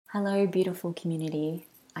Hello, beautiful community.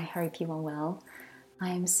 I hope you are well. I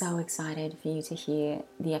am so excited for you to hear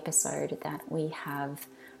the episode that we have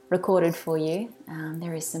recorded for you.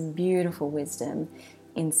 There is some beautiful wisdom,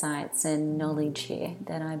 insights, and knowledge here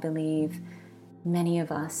that I believe many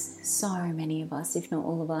of us, so many of us, if not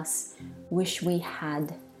all of us, wish we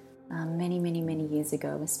had many years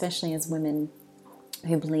ago, especially as women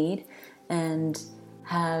who bleed and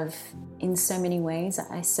have, in so many ways,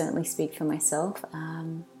 I certainly speak for myself,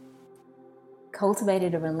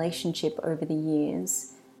 cultivated a relationship over the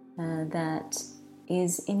years that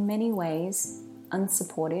is in many ways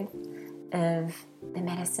unsupportive of the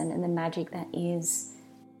medicine and the magic that is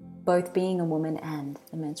both being a woman and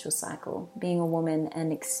the menstrual cycle, being a woman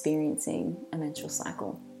and experiencing a menstrual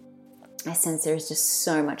cycle. I sense there is just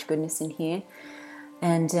so much goodness in here.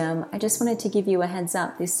 And I just wanted to give you a heads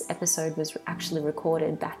up. This episode was actually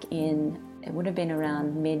recorded back in, it would have been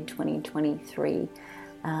around mid-2023,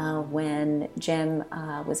 when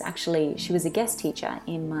Jema she was a guest teacher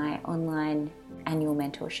in my online annual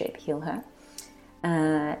mentorship, Heal Her.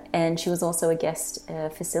 And she was also a guest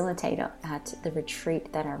facilitator at the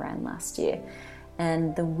retreat that I ran last year.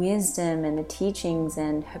 And the wisdom and the teachings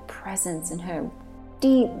and her presence and her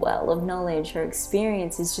deep well of knowledge, her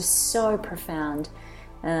experience is just so profound.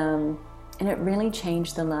 And it really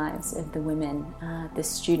changed the lives of the women, the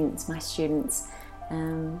students, my students,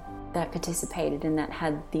 that participated and that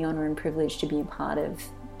had the honor and privilege to be a part of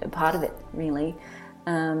it, really.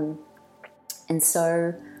 And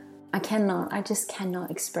so I just cannot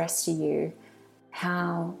express to you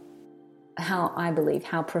how I believe,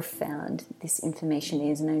 how profound this information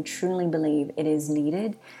is. And I truly believe it is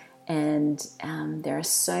needed. And there are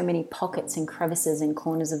so many pockets and crevices and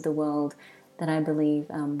corners of the world that I believe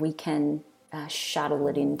we can shuttle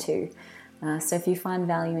it into. So if you find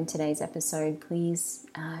value in today's episode, please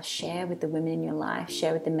share with the women in your life,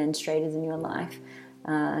 share with the menstruators in your life,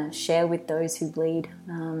 share with those who bleed,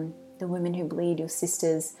 the women who bleed, your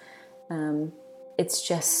sisters. It's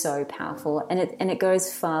just so powerful, and it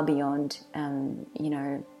goes far beyond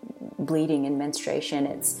bleeding and menstruation.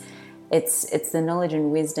 It's the knowledge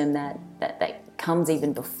and wisdom that comes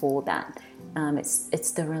even before that.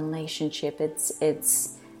 It's the relationship.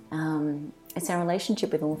 It's our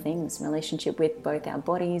relationship with all things, relationship with both our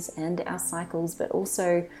bodies and our cycles, but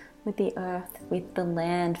also with the earth, with the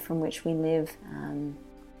land from which we live, and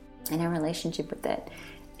our relationship with it.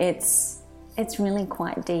 It's really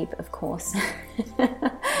quite deep, of course.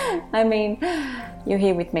 I mean, you're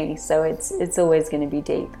here with me, so it's always going to be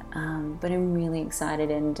deep. But I'm really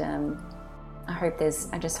excited, and I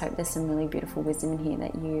just hope there's some really beautiful wisdom in here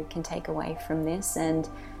that you can take away from this and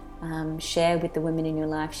share with the women in your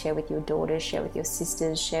life, share with your daughters, share with your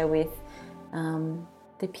sisters, share with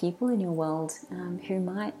the people in your world who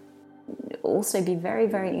might also be very,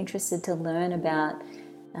 very interested to learn about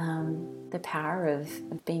the power of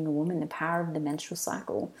being a woman, the power of the menstrual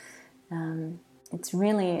cycle. It's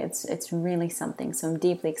really something. So I'm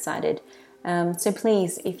deeply excited. So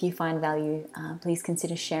please, if you find value, please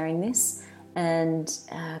consider sharing this and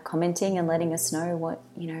commenting and letting us know what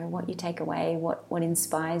you take away, what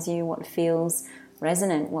inspires you, what feels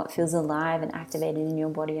resonant, what feels alive and activated in your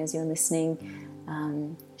body as you're listening.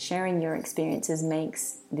 Sharing your experiences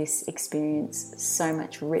makes this experience so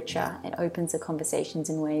much richer. It opens the conversations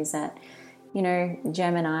in ways that,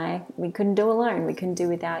 Jem and I, we couldn't do alone. We couldn't do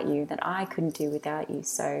without you, that I couldn't do without you.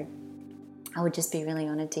 So I would just be really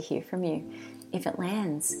honored to hear from you if it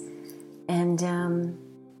lands. And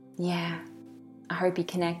I hope you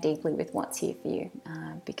connect deeply with what's here for you,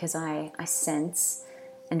 because I sense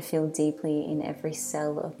and feel deeply in every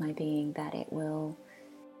cell of my being that it will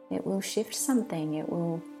shift something. It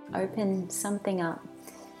will open something up.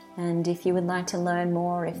 And if you would like to learn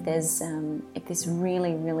more, if this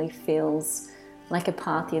really, really feels like a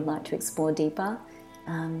path you'd like to explore deeper,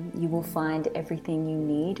 you will find everything you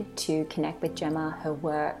need to connect with Jema, her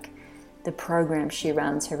work, the program she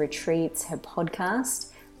runs, her retreats, her podcast,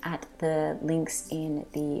 at the links in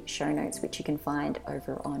the show notes, which you can find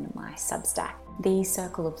over on my Substack,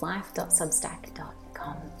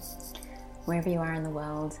 thecircleoflife.substack.com. Wherever you are in the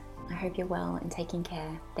world, I hope you're well and taking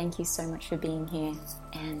care. Thank you so much for being here,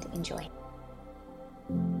 and enjoy.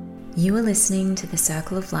 You are listening to the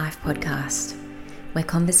Circle of Life podcast, where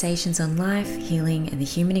conversations on life, healing, and the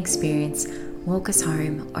human experience walk us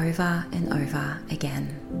home over and over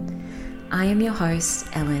again. I am your host,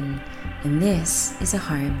 Ellen, and this is a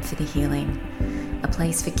home for the healing, a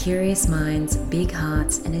place for curious minds, big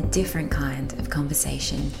hearts, and a different kind of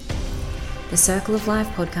conversation. The Circle of Life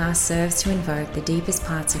podcast serves to invoke the deepest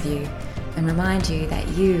parts of you and remind you that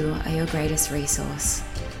you are your greatest resource.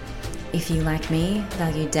 If you, like me,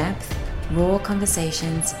 value depth, raw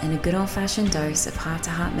conversations, and a good old-fashioned dose of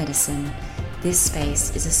heart-to-heart medicine, this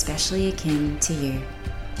space is especially akin to you.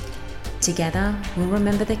 Together, we'll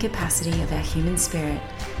remember the capacity of our human spirit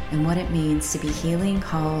and what it means to be healing,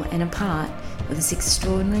 whole, and a part of this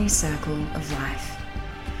extraordinary circle of life.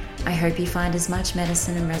 I hope you find as much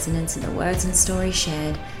medicine and resonance in the words and stories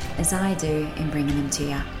shared as I do in bringing them to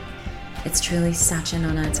you. It's truly such an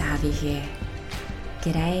honor to have you here.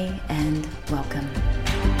 G'day and welcome.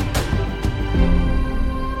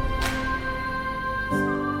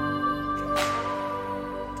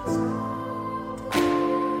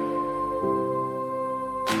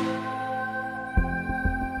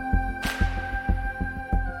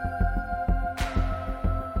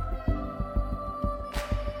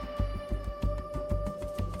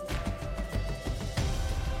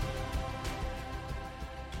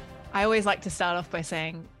 I always like to start off by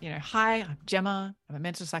saying, hi, I'm Jema. I'm a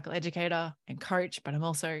menstrual cycle educator and coach, but I'm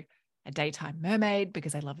also a daytime mermaid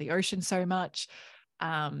because I love the ocean so much.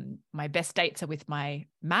 My best dates are with my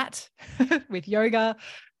mat, with yoga.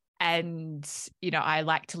 And, I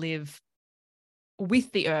like to live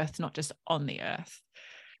with the earth, not just on the earth.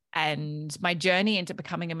 And my journey into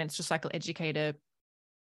becoming a menstrual cycle educator,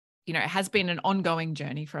 it has been an ongoing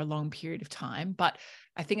journey for a long period of time, but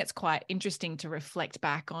I think it's quite interesting to reflect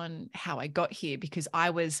back on how I got here, because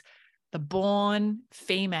I was the born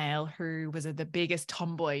female who was the biggest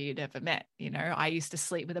tomboy you'd ever met. I used to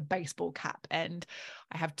sleep with a baseball cap, and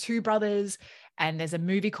I have two brothers, and there's a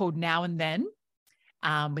movie called Now and Then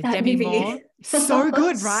with That Demi movie. Moore. So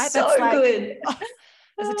good, right? So That's like, good.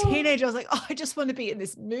 As a teenager, I was like, I just want to be in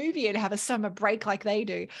this movie and have a summer break like they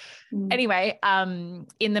do. Anyway,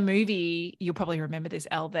 in the movie, you'll probably remember this,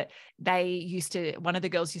 Elle, that one of the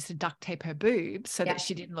girls used to duct tape her boobs so that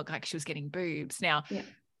she didn't look like she was getting boobs. Now,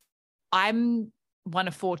 I'm one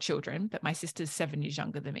of four children, but my sister's 7 years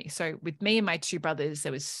younger than me. So with me and my two brothers,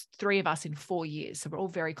 there was three of us in 4 years. So we're all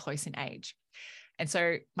very close in age. And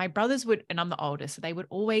so my brothers would, and I'm the oldest, so they would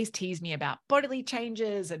always tease me about bodily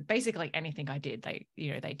changes, and basically anything I did,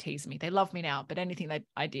 they tease me. They love me now, but anything that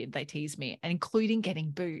I did, they tease me, and including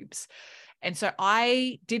getting boobs. And so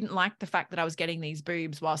I didn't like the fact that I was getting these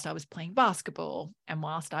boobs whilst I was playing basketball, and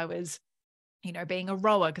whilst I was, being a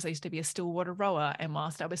rower, because I used to be a stillwater rower, and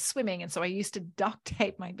whilst I was swimming. And so I used to duct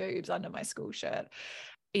tape my boobs under my school shirt,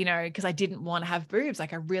 because I didn't want to have boobs.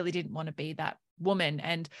 Like, I really didn't want to be that woman.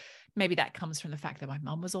 And maybe that comes from the fact that my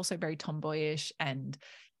mum was also very tomboyish and,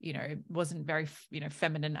 wasn't very,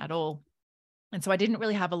 feminine at all. And so I didn't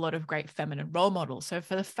really have a lot of great feminine role models. So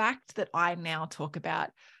for the fact that I now talk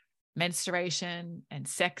about menstruation and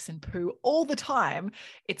sex and poo all the time,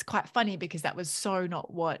 it's quite funny, because that was so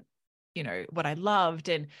not what I loved.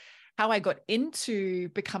 And how I got into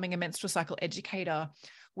becoming a menstrual cycle educator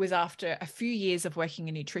was after a few years of working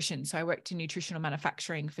in nutrition. So I worked in nutritional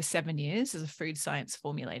manufacturing for 7 years as a food science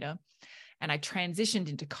formulator. And I transitioned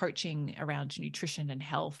into coaching around nutrition and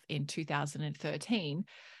health in 2013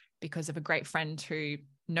 because of a great friend who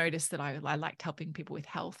noticed that I liked helping people with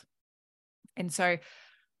health. And so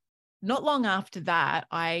not long after that,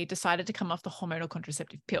 I decided to come off the hormonal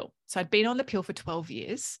contraceptive pill. So I'd been on the pill for 12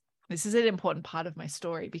 years. This is an important part of my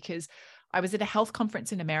story, because I was at a health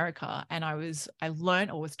conference in America, and I was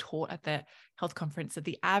taught at the health conference that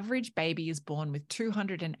the average baby is born with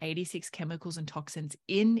 286 chemicals and toxins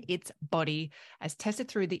in its body as tested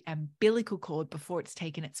through the umbilical cord before it's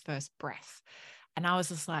taken its first breath. And I was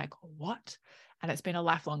just like, what? And it's been a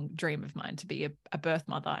lifelong dream of mine to be a birth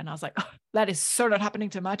mother. And I was like, that is so not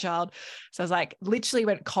happening to my child. So I was like, literally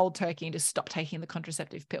went cold turkey and just stopped taking the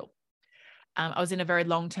contraceptive pill. I was in a very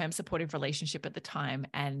long-term supportive relationship at the time,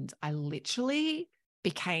 and I literally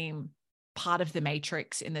became part of the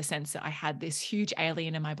matrix, in the sense that I had this huge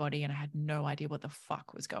alien in my body and I had no idea what the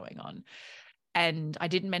fuck was going on. And I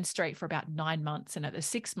didn't menstruate for about 9 months. And at the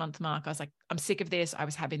 6-month mark, I was like, I'm sick of this. I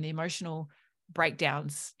was having the emotional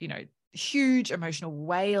breakdowns, huge emotional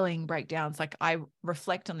wailing breakdowns. Like, I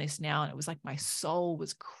reflect on this now, and it was like my soul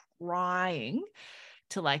was crying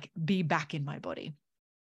to be back in my body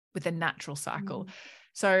with a natural cycle.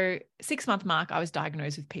 So 6-month mark, I was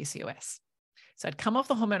diagnosed with PCOS. So I'd come off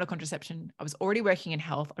the hormonal contraception. I was already working in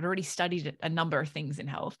health. I'd already studied a number of things in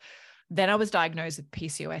health. Then I was diagnosed with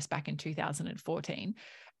PCOS back in 2014.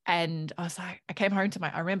 And I was like,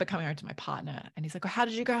 I remember coming home to my partner, and he's like, well, how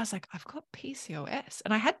did you go? I was like, I've got PCOS.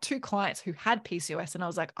 And I had 2 clients who had PCOS, and I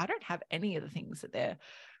was like, I don't have any of the things that they're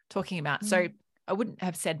talking about. So I wouldn't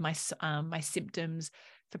have said my symptoms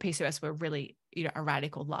for PCOS were really,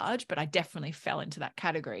 erratic or large, but I definitely fell into that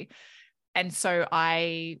category. And so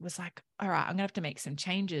I was like, all right, I'm gonna have to make some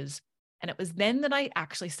changes. And it was then that I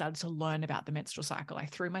actually started to learn about the menstrual cycle. I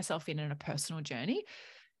threw myself in a personal journey,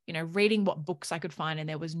 reading what books I could find. And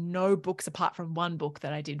there was no books apart from one book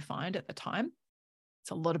that I did find at the time.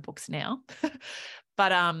 It's a lot of books now.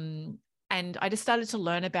 But, and I just started to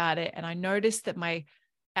learn about it. And I noticed that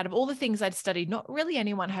out of all the things I'd studied, not really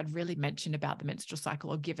anyone had really mentioned about the menstrual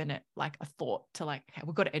cycle or given it like a thought to like, okay,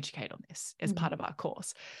 we've got to educate on this as part of our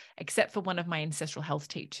course, except for one of my ancestral health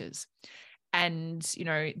teachers. And,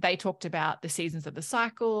 they talked about the seasons of the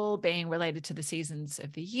cycle being related to the seasons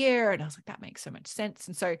of the year. And I was like, that makes so much sense.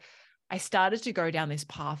 And so I started to go down this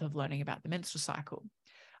path of learning about the menstrual cycle.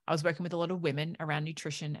 I was working with a lot of women around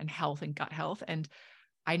nutrition and health and gut health. And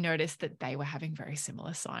I noticed that they were having very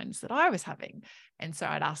similar signs that I was having. And so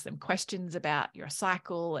I'd ask them questions about your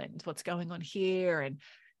cycle and what's going on here. And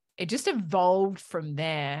it just evolved from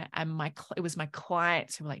there. And it was my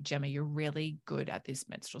clients who were like, Jema, you're really good at this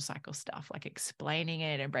menstrual cycle stuff, like explaining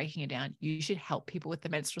it and breaking it down. You should help people with the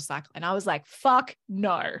menstrual cycle. And I was like, fuck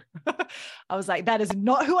no. I was like, that is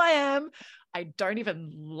not who I am. I don't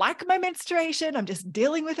even like my menstruation. I'm just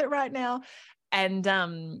dealing with it right now.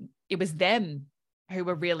 And it was them who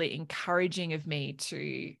were really encouraging of me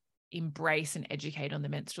to embrace and educate on the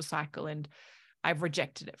menstrual cycle. And I've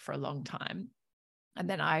rejected it for a long time. And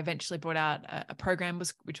then I eventually brought out a program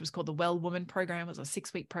which was called the Well Woman Program. It was a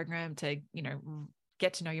 6-week program to,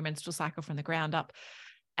 get to know your menstrual cycle from the ground up.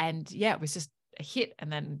 And yeah, it was just a hit. And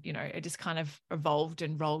then, it just kind of evolved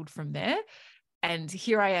and rolled from there. And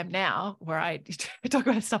here I am now where I talk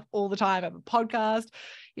about stuff all the time. I have a podcast,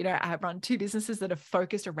 I have run 2 businesses that are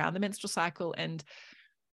focused around the menstrual cycle. And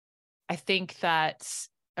I think that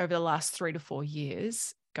over the last 3 to 4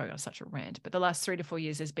 years, going on such a rant, but the last 3 to 4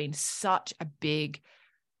 years has been such a big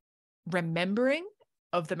remembering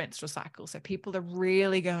of the menstrual cycle. So people are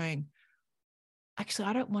really going, actually,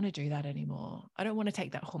 I don't want to do that anymore. I don't want to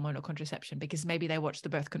take that hormonal contraception, because maybe they watched the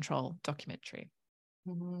birth control documentary.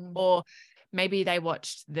 Or maybe they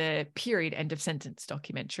watched the period end of sentence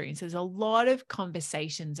documentary. So there's a lot of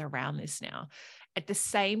conversations around this now. At the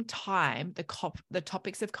same time, the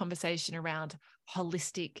topics of conversation around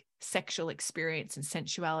holistic sexual experience and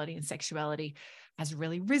sensuality and sexuality has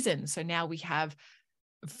really risen. So now we have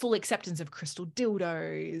full acceptance of crystal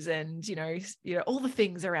dildos and, all the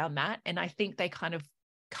things around that. And I think they kind of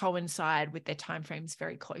coincide with their timeframes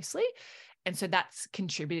very closely. And so that's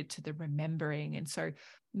contributed to the remembering. And so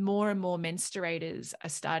more and more menstruators are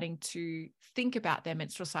starting to think about their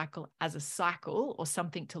menstrual cycle as a cycle or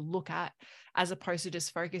something to look at, as opposed to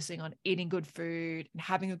just focusing on eating good food and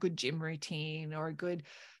having a good gym routine or a good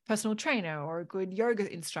personal trainer or a good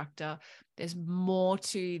yoga instructor. There's more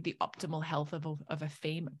to the optimal health of a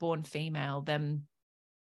born female than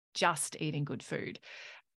just eating good food.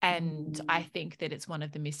 And I think that it's one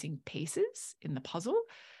of the missing pieces in the puzzle.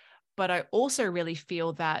 But I also really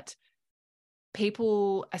feel that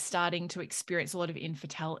people are starting to experience a lot of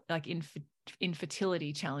infertility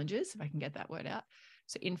challenges, if I can get that word out.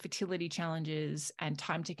 So infertility challenges and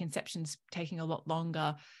time to conceptions taking a lot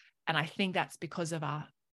longer. And I think that's because of our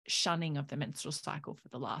shunning of the menstrual cycle for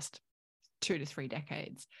the last 2 to 3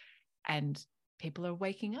 decades. And people are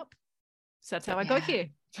waking up. So that's how I got here.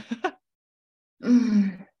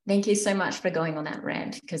 Thank you so much for going on that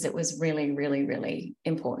rant, because it was really, really, really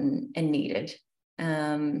important and needed.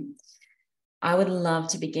 I would love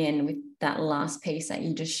to begin with that last piece that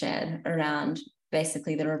you just shared around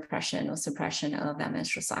basically the repression or suppression of our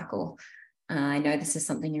menstrual cycle. I know this is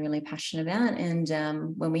something you're really passionate about.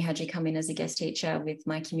 And when we had you come in as a guest teacher with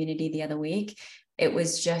my community the other week, it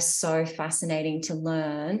was just so fascinating to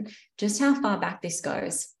learn just how far back this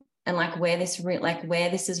goes. And where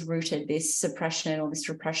this is rooted, this suppression or this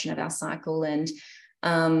repression of our cycle. And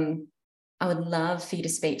I would love for you to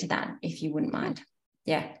speak to that, if you wouldn't mind.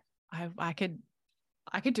 Yeah. I could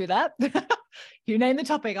do that. You name the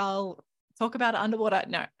topic, I'll talk about it underwater.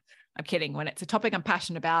 No, I'm kidding. When it's a topic I'm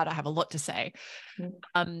passionate about, I have a lot to say.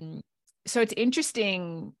 So it's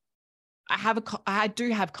interesting. I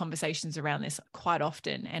do have conversations around this quite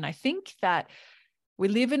often. And I think that we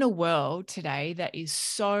live in a world today that is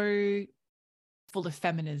so full of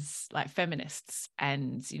feminists,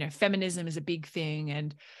 and, feminism is a big thing.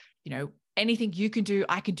 And, anything you can do,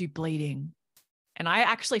 I can do bleeding. And I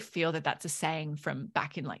actually feel that that's a saying from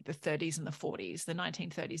back in the 30s and the 40s, the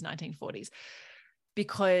 1930s, 1940s,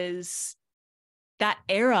 because that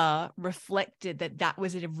era reflected that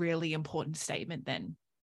was a really important statement then.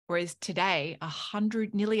 Whereas today,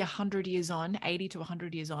 nearly 100 years on, 80 to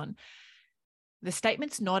 100 years on, the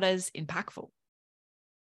statement's not as impactful,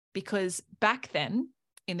 because back then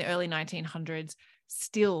in the early 1900s,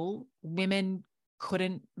 still women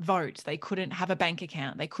couldn't vote, they couldn't have a bank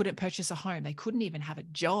account, they couldn't purchase a home, they couldn't even have a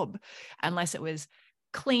job unless it was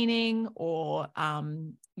cleaning or,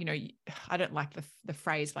 you know, I don't like the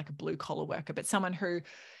phrase like a blue collar worker, but someone who,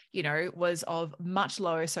 you know, was of much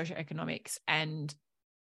lower socioeconomics and,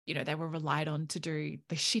 you know, they were relied on to do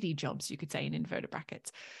the shitty jobs, you could say in inverted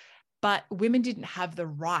brackets. But women didn't have the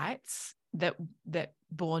rights that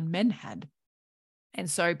born men had. And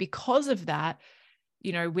so because of that,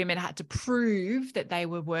 you know, women had to prove that they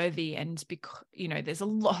were worthy. And because, you know, there's a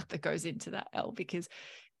lot that goes into that, Elle, because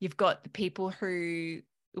you've got the people who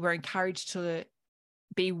were encouraged to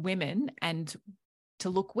be women and to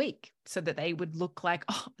look weak so that they would look like,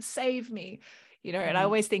 oh, save me, you know. And I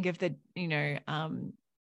always think of the, you know,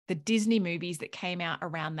 the Disney movies that came out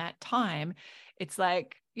around that time. It's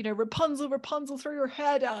like, you know, Rapunzel, Rapunzel, throw your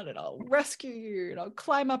hair down and I'll rescue you and I'll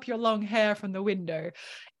climb up your long hair from the window.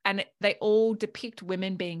 And they all depict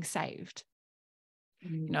women being saved.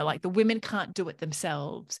 You know, like the women can't do it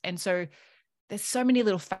themselves. And so there's so many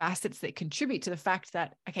little facets that contribute to the fact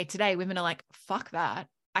that, okay, today women are like, fuck that.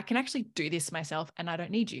 I can actually do this myself and I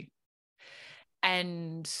don't need you.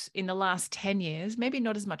 And in the last 10 years, maybe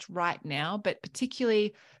not as much right now, but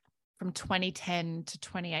particularly from 2010 to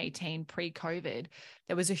 2018, pre-COVID,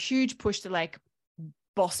 there was a huge push to like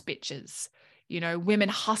boss bitches, you know, women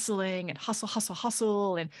hustling and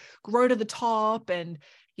hustle and grow to the top. And,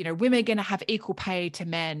 you know, women are going to have equal pay to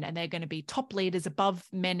men and they're going to be top leaders above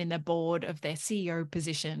men in the board of their CEO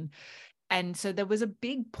position. And so there was a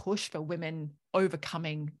big push for women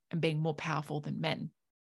overcoming and being more powerful than men.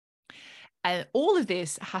 And all of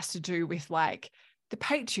this has to do with like the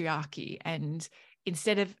patriarchy, and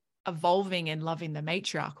instead of evolving and loving the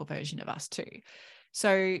matriarchal version of us too.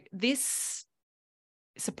 So this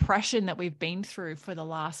suppression that we've been through for the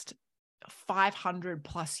last 500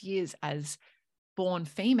 plus years as born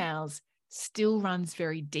females still runs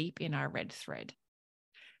very deep in our red thread.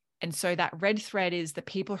 And so that red thread is the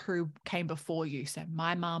people who came before you. So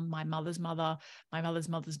my mum, my mother's mother, my mother's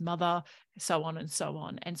mother's mother, so on and so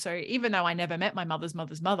on. And so even though I never met my mother's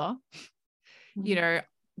mother's mother, you know,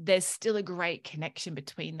 there's still a great connection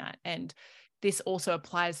between that. And this also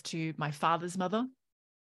applies to my father's mother,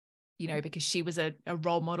 you know, because she was a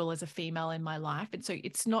role model as a female in my life. And so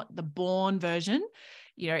it's not the born version,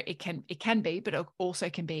 you know, it can be, but it also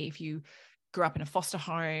can be if you grew up in a foster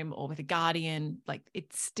home or with a guardian, like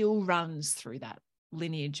it still runs through that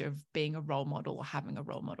lineage of being a role model or having a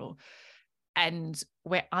role model. And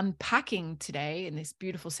we're unpacking today in this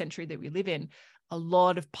beautiful century that we live in, a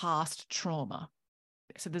lot of past trauma.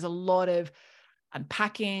 So there's a lot of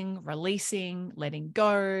unpacking, releasing, letting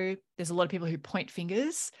go. There's a lot of people who point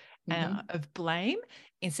fingers of blame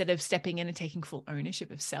instead of stepping in and taking full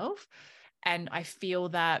ownership of self. And I feel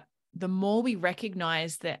that the more we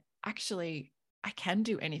recognize that actually I can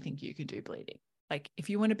do anything you can do bleeding. Like if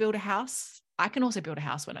you want to build a house, I can also build a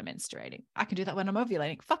house when I'm menstruating. I can do that when I'm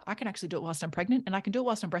ovulating. Fuck, I can actually do it whilst I'm pregnant, and I can do it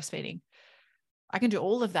whilst I'm breastfeeding. I can do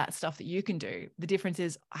all of that stuff that you can do. The difference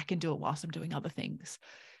is I can do it whilst I'm doing other things.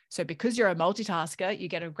 So because you're a multitasker, you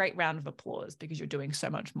get a great round of applause because you're doing so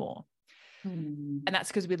much more. And that's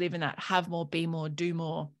because we live in that have more, be more, do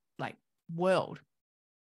more like world.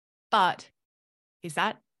 But is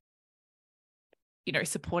that, you know,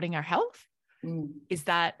 supporting our health? Is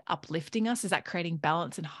that uplifting us? Is that creating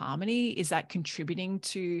balance and harmony? Is that contributing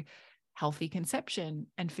to healthy conception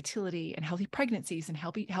and fertility and healthy pregnancies and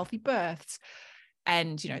healthy births?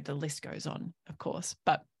 And, you know, the list goes on, of course.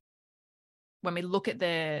 But when we look at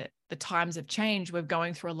the times of change, we're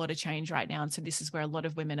going through a lot of change right now. And so this is where a lot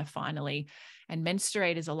of women are finally, and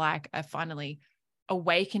menstruators alike, are finally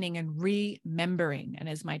awakening and remembering. And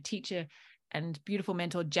as my teacher and beautiful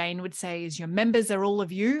mentor Jane would say, is your members are all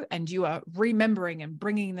of you, and you are remembering and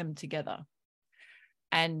bringing them together.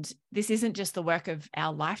 And this isn't just the work of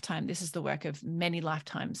our lifetime. This is the work of many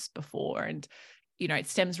lifetimes before. And, you know, it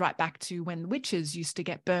stems right back to when witches used to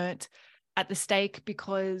get burnt at the stake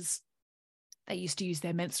because they used to use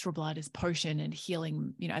their menstrual blood as potion and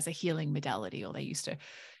healing, you know, as a healing modality, or they used to,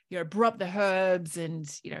 you know, brew up the herbs, and,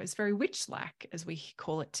 you know, it's very witch-like as we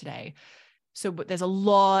call it today. So but there's a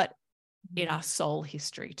lot in our soul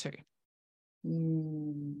history too.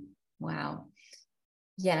 Wow.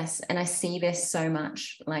 Yes. And I see this so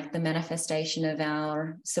much, like the manifestation of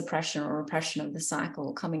our suppression or repression of the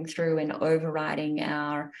cycle coming through and overriding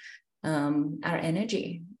our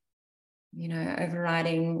energy, you know,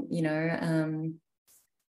 overriding, you know,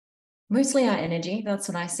 mostly our energy. That's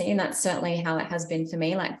what I see. And that's certainly how it has been for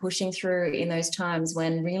me, like pushing through in those times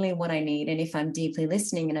when really what I need, and if I'm deeply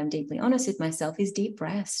listening and I'm deeply honest with myself, is deep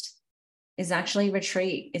rest. is actually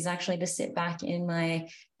retreat, is actually to sit back in my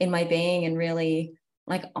being and really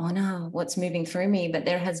like honor what's moving through me. But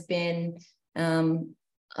there has been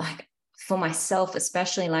like for myself,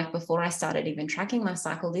 especially like before I started even tracking my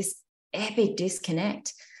cycle, this epic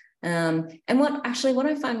disconnect. And what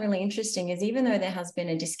I find really interesting is even though there has been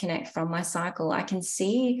a disconnect from my cycle, I can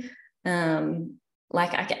see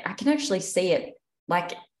like I can actually see it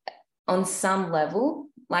like on some level,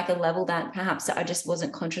 like a level that perhaps I just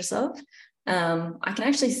wasn't conscious of. I can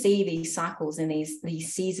actually see these cycles and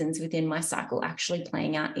these seasons within my cycle actually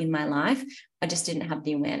playing out in my life. I just didn't have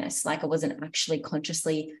the awareness. Like I wasn't actually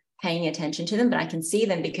consciously paying attention to them, but I can see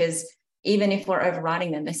them because even if we're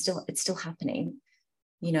overriding them, it's still happening,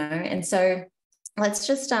 you know? And so let's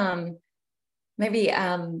just maybe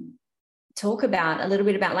talk about a little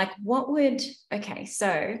bit about like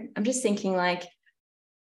so I'm just thinking like,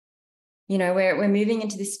 you know, we're moving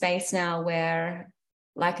into this space now where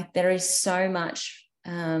like there is so much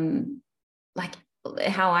like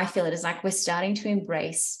how I feel it is like we're starting to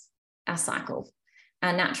embrace our cycle,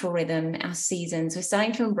 our natural rhythm, our seasons. We're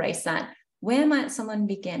starting to embrace that. Where might someone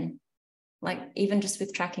begin? Like even just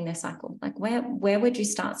with tracking their cycle, like where would you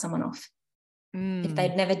start someone off if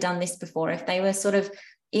they'd never done this before, if they were sort of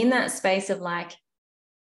in that space of like,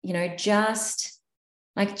 you know, just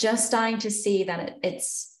starting to see that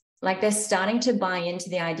it's like they're starting to buy into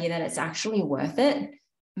the idea that it's actually worth it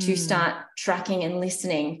to start tracking and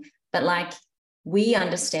listening. But like we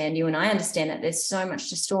understand, you and I understand that there's so much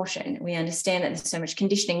distortion. We understand that there's so much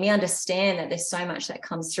conditioning. We understand that there's so much that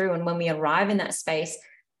comes through. And when we arrive in that space,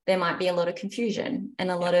 there might be a lot of confusion and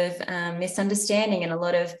a lot of misunderstanding and a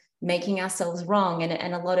lot of making ourselves wrong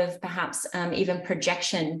and a lot of perhaps even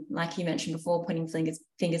projection, like you mentioned before, pointing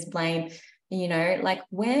fingers, blame, you know, like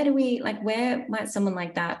where might someone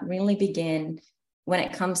like that really begin when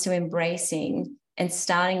it comes to embracing and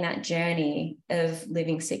starting that journey of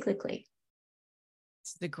living cyclically?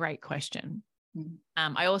 It's a great question.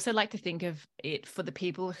 I also like to think of it for the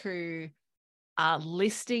people who are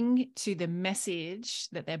listening to the message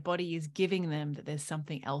that their body is giving them, that there's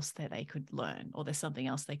something else that they could learn or there's something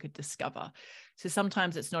else they could discover. So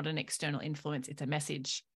sometimes it's not an external influence, it's a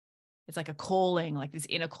message. It's like a calling, like this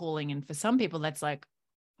inner calling. And for some people, that's like,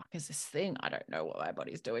 what is this thing? I don't know what my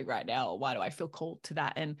body's doing right now. Or why do I feel called to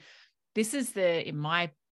that? And this is in my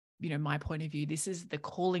point of view, this is the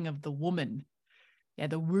calling of the woman. Yeah,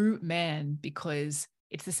 the woo man, because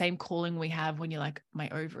it's the same calling we have when you're like, my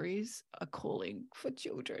ovaries are calling for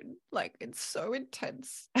children. Like it's so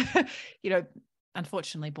intense. You know,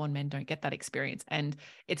 unfortunately, born men don't get that experience. And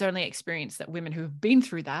it's only experience that women who have been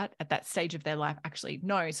through that at that stage of their life actually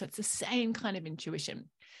know. So it's the same kind of intuition.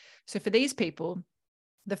 So for these people,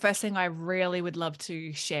 the first thing I really would love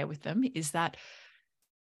to share with them is that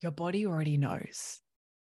your body already knows,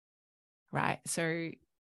 right? So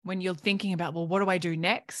when you're thinking about, well, what do I do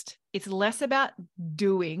next? It's less about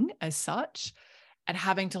doing as such and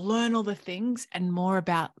having to learn all the things and more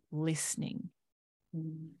about listening.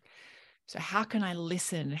 So how can I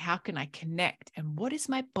listen? How can I connect? And what is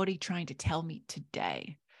my body trying to tell me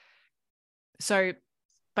today? So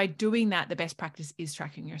by doing that, the best practice is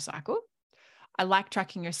tracking your cycle. I like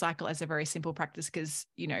tracking your cycle as a very simple practice because,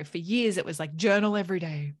 you know, for years it was like journal every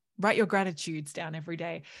day, write your gratitudes down every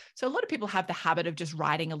day. So a lot of people have the habit of just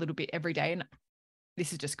writing a little bit every day. And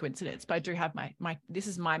this is just coincidence, but I do have this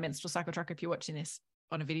is my menstrual cycle tracker. If you're watching this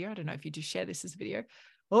on a video, I don't know if you do share this as a video,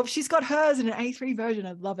 or if she's got hers in an A3 version,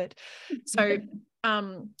 I love it. So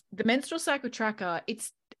the menstrual cycle tracker,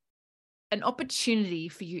 it's an opportunity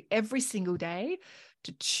for you every single day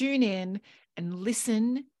to tune in and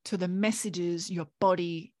listen to the messages your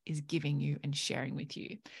body is giving you and sharing with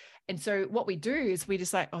you. And so what we do is we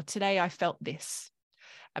just like, oh, today I felt this.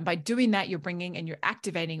 And by doing that, you're bringing and you're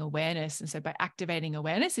activating awareness. And so by activating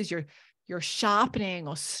awareness is you're sharpening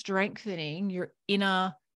or strengthening your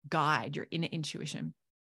inner guide, your inner intuition.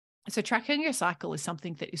 So tracking your cycle is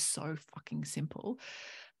something that is so fucking simple,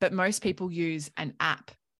 but most people use an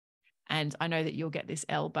app. And I know that you'll get this,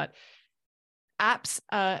 Elle, but apps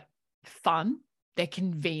are fun. They're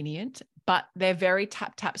convenient, but they're very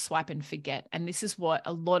tap, tap, swipe and forget. And this is what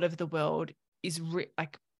a lot of the world is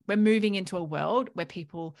like. We're moving into a world where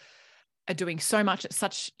people are doing so much at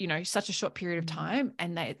such a short period of time,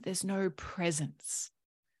 and there's no presence.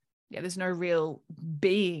 Yeah, there's no real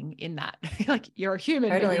being in that. Like you're a human,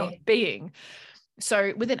 but you're not being.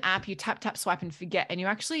 So with an app, you tap, tap, swipe and forget, and you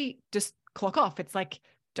actually just clock off. It's like,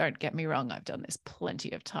 don't get me wrong, I've done this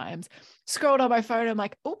plenty of times. Scrolled on my phone, I'm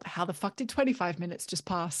like, oh, how the fuck did 25 minutes just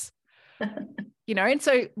pass? You know, and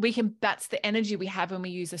so that's the energy we have when we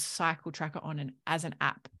use a cycle tracker as an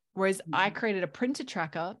app. Whereas I created a printed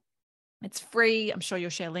tracker It's free. I'm sure you'll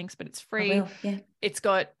share links, but it's free. I will, yeah. It's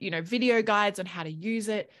got, video guides on how to use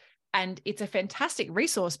it. And it's a fantastic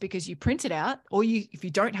resource because you print it out, or if you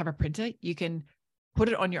don't have a printer, you can put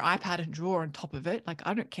it on your iPad and draw on top of it. Like,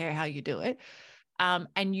 I don't care how you do it.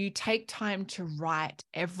 And you take time to write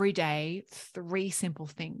every day 3 simple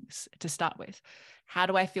things to start with. How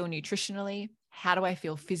do I feel nutritionally? How do I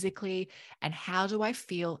feel physically? And how do I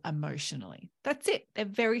feel emotionally? That's it. They're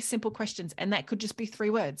very simple questions. And that could just be 3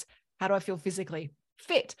 words. How do I feel physically?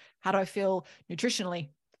 Fit. How do I feel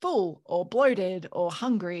nutritionally? Full or bloated or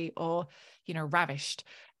hungry or, ravished.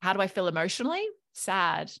 How do I feel emotionally?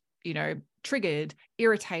 Sad, triggered,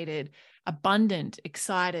 irritated, abundant,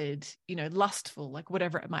 excited, lustful, like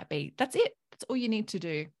whatever it might be. That's it. That's all you need to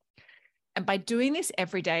do. And by doing this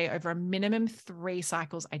every day over a minimum 3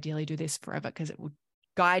 cycles, ideally do this forever, because it will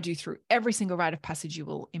guide you through every single rite of passage you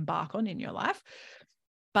will embark on in your life.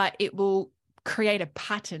 But it will create a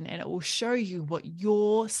pattern, and it will show you what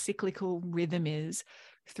your cyclical rhythm is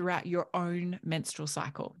throughout your own menstrual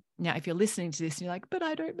cycle. Now, if you're listening to this and you're like, but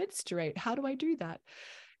I don't menstruate, how do I do that?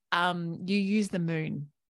 You use the moon.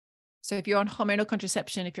 So if you're on hormonal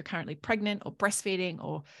contraception, if you're currently pregnant or breastfeeding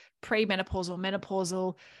or premenopausal,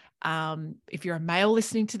 menopausal, if you're a male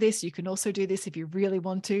listening to this, you can also do this if you really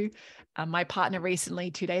want to. My partner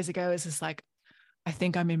recently, 2 days ago, is just like, I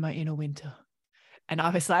think I'm in my inner winter. And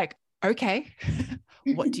I was like, okay,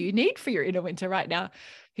 what do you need for your inner winter right now?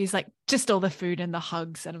 He's like, just all the food and the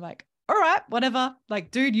hugs. And I'm like, all right, whatever. Like,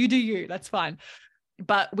 dude, you do you. That's fine.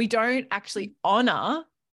 But we don't actually honor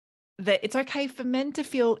that it's okay for men to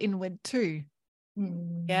feel inward too.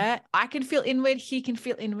 Yeah, I can feel inward. He can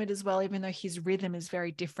feel inward as well, even though his rhythm is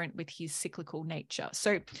very different with his cyclical nature.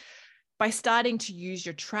 So by starting to use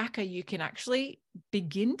your tracker, you can actually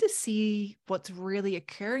begin to see what's really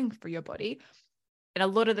occurring for your body. And a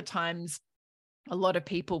lot of the times, a lot of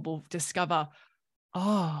people will discover,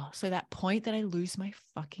 oh, so that point that I lose my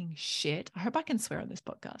fucking shit. I hope I can swear on this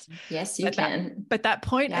podcast. Yes, you can. But that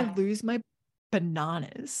point I lose my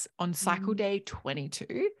bananas on cycle day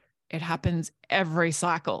 22, it happens every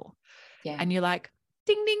cycle. Yeah. And you're like,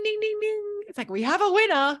 ding, ding, ding, ding, ding. It's like, we have a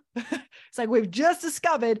winner. It's like, we've just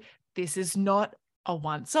discovered this is not a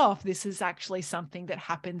once off. This is actually something that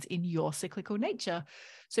happens in your cyclical nature.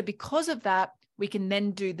 So because of that, we can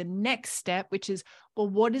then do the next step, which is, well,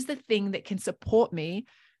 what is the thing that can support me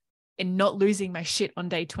in not losing my shit on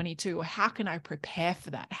day 22? Or how can I prepare for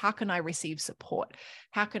that? How can I receive support?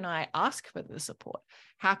 How can I ask for the support?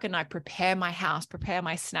 How can I prepare my house, prepare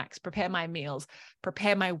my snacks, prepare my meals,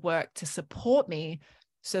 prepare my work to support me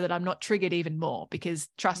so that I'm not triggered even more? Because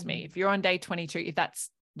trust me, if you're on day 22,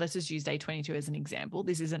 let's just use day 22 as an example.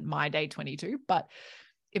 This isn't my day 22, but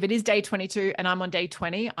if it is day 22 and I'm on day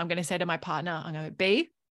 20, I'm going to say to my partner, I'm going to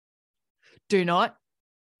B, do not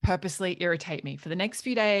purposely irritate me for the next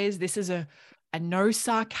few days. This is a no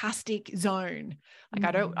sarcastic zone.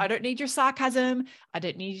 Like, I don't need your sarcasm. I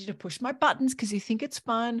don't need you to push my buttons because you think it's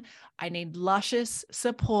fun. I need luscious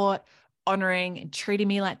support, honoring and treating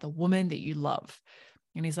me like the woman that you love.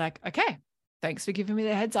 And he's like, okay, thanks for giving me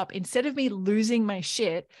the heads up. Instead of me losing my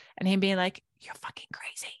shit and him being like, you're fucking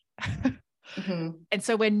crazy. And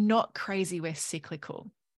so we're not crazy, we're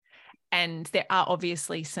cyclical. And there are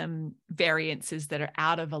obviously some variances that are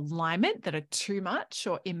out of alignment, that are too much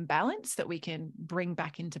or imbalance, that we can bring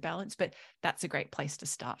back into balance. But that's a great place to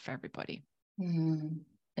start for everybody.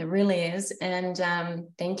 It really is. And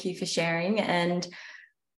thank you for sharing. And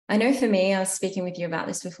I know for me, I was speaking with you about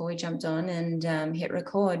this before we jumped on and hit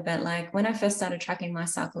record, but like when I first started tracking my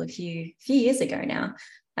cycle a few years ago now,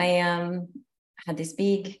 I had this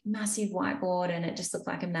big, massive whiteboard and it just looked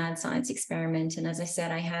like a mad science experiment. And as I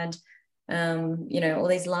said, I had, all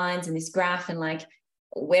these lines and this graph and like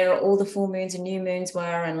where all the full moons and new moons were,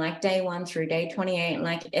 and like day 1 through day 28. And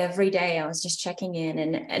like every day I was just checking in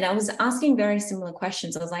and I was asking very similar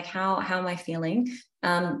questions. I was like, how am I feeling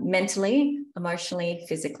mentally, emotionally,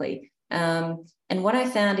 physically? And what I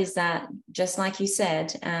found is that, just like you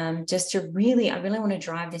said, I really want to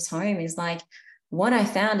drive this home, is like, what I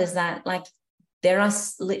found is that like, there are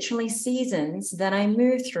literally seasons that I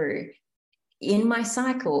move through in my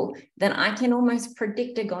cycle that I can almost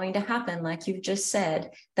predict are going to happen, like you've just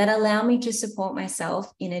said, that allow me to support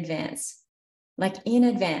myself in advance.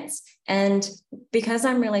 And because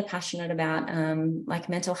I'm really passionate about like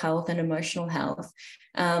mental health and emotional health,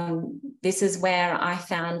 this is where I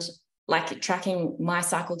found like tracking my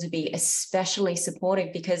cycle to be especially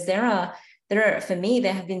supportive, because there are, for me,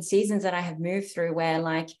 there have been seasons that I have moved through where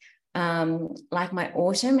like my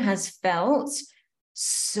autumn has felt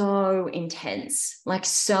so intense, like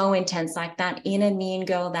that inner mean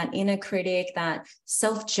girl, that inner critic, that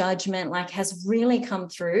self-judgment, like has really come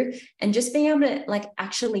through. And just being able to like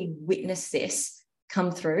actually witness this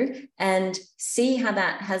come through and see how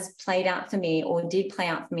that has played out for me, or did play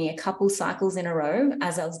out for me a couple cycles in a row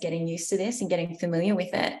as I was getting used to this and getting familiar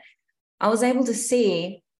with it, I was able to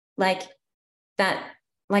see like that,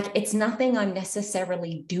 like it's nothing I'm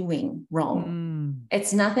necessarily doing wrong.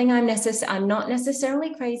 It's nothing I'm not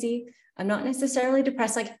necessarily crazy. I'm not necessarily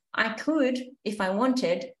depressed. Like I could, if I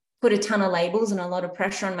wanted, put a ton of labels and a lot of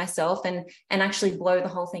pressure on myself and actually blow the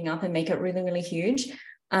whole thing up and make it really, really huge.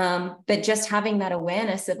 But just having that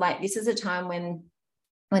awareness of like, this is a time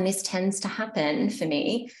when this tends to happen for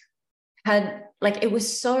me, had like, it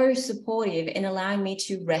was so supportive in allowing me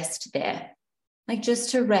to rest there. Like just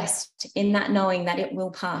to rest in that knowing that it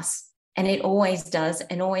will pass, and it always does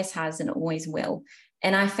and always has and always will.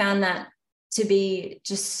 And I found that to be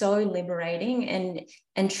just so liberating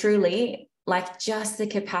and truly like just the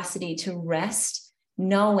capacity to rest,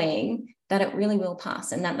 knowing that it really will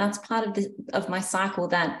pass. And that's part of my cycle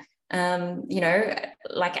that, you know,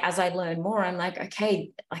 like as I learn more, I'm like,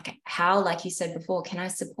 okay, like how, like you said before, can I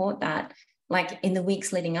support that? Like in the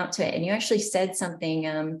weeks leading up to it. And you actually said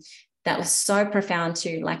something, that was so profound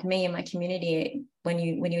to like me and my community when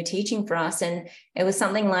you were teaching for us. And it was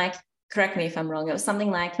something like, correct me if I'm wrong, it was something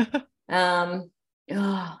like,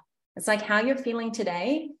 it's like how you're feeling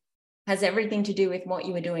today has everything to do with what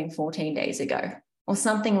you were doing 14 days ago, or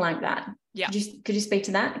something like that. Yeah. Could you speak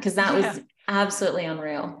to that? Because that was absolutely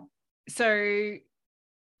unreal. So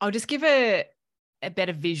I'll just give a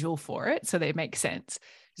better visual for it so that it makes sense.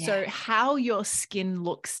 Yeah. So how your skin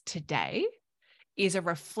looks today is a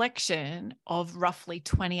reflection of roughly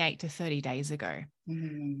 28 to 30 days ago.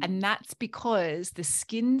 And that's because the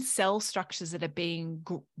skin cell structures that are being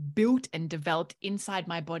built and developed inside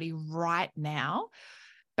my body right now,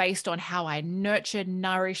 based on how I nurture,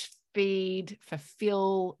 nourish, feed,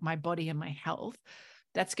 fulfill my body and my health,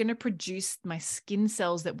 that's going to produce my skin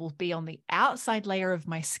cells that will be on the outside layer of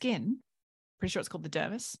my skin. Pretty sure it's called the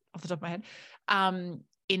dermis off the top of my head,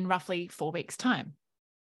 in roughly 4 weeks' time.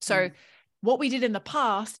 So what we did in the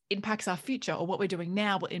past impacts our future, or what we're doing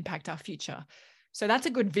now will impact our future. So that's a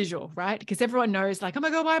good visual, right? Because everyone knows like, oh my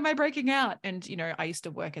God, why am I breaking out? And, you know, I used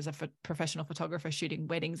to work as a professional photographer shooting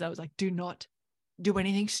weddings. I was like, do not do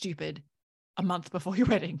anything stupid a month before your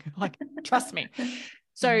wedding. Like, trust me.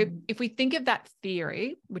 So if we think of that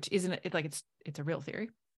theory, which isn't it, like it's a real theory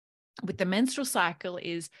with the menstrual cycle,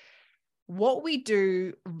 is what we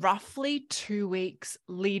do roughly 2 weeks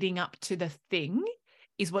leading up to the thing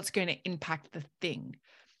is what's going to impact the thing.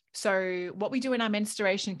 So what we do in our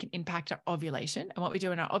menstruation can impact our ovulation, and what we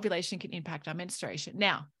do in our ovulation can impact our menstruation.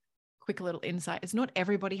 Now, quick little insight is not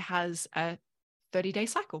everybody has a 30-day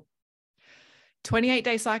cycle.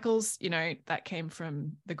 28-day cycles, you know, that came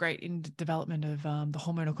from the great development of the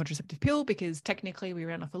hormonal contraceptive pill, because technically we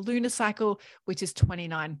ran off a lunar cycle, which is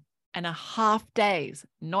 29.5 days,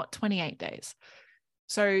 not 28 days.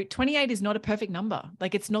 So 28 is not a perfect number.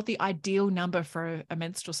 Like it's not the ideal number for a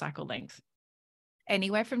menstrual cycle length.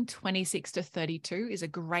 Anywhere from 26 to 32 is a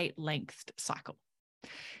great lengthed cycle. It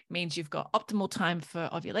means you've got optimal time for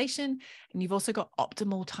ovulation, and you've also got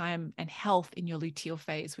optimal time and health in your luteal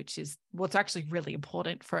phase, which is what's actually really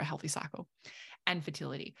important for a healthy cycle and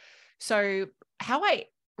fertility. So how I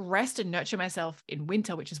rest and nurture myself in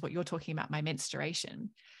winter, which is what you're talking about, my menstruation,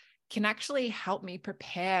 can actually help me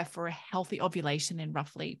prepare for a healthy ovulation in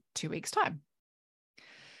roughly 2 weeks' time.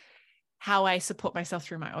 How I support myself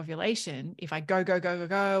through my ovulation, if I go,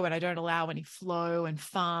 and I don't allow any flow and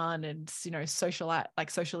fun and, you know,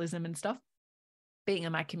 socialism and stuff, being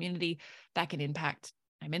in my community, that can impact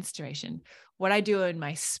my menstruation. What I do in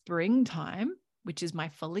my springtime, which is my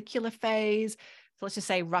follicular phase, so let's just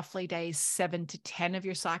say roughly days 7 to 10 of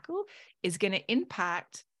your cycle, is going to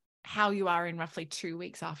impact how you are in roughly 2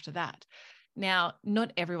 weeks after that. Now,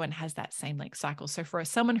 not everyone has that same length cycle. So for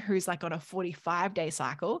someone who's like on a 45-day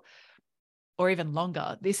cycle or even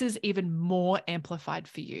longer, this is even more amplified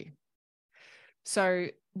for you. So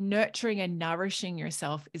nurturing and nourishing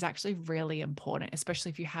yourself is actually really important,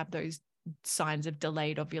 especially if you have those signs of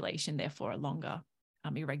delayed ovulation, therefore a longer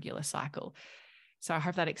irregular cycle. So I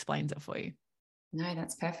hope that explains it for you. No,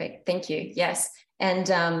 that's perfect. Thank you. Yes.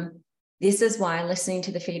 And this is why listening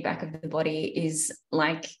to the feedback of the body is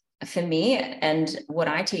like, for me, and what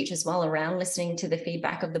I teach as well around listening to the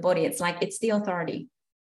feedback of the body, it's like, it's the authority.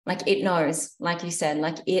 Like it knows, like you said,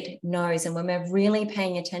 like it knows. And when we're really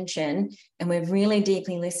paying attention and we're really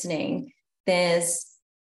deeply listening, there's,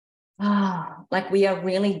 like we are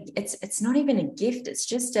really, it's not even a gift. It's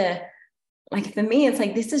just like for me, it's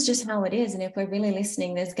like, this is just how it is. And if we're really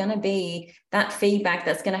listening, there's going to be that feedback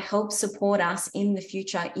that's going to help support us in the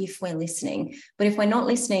future if we're listening. But if we're not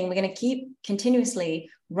listening, we're going to keep continuously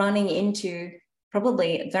running into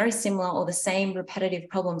probably very similar or the same repetitive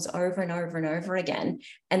problems over and over and over again.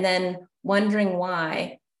 And then wondering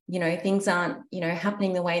why, things aren't,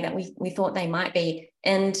 happening the way that we thought they might be.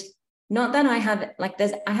 And not that I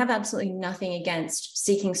have absolutely nothing against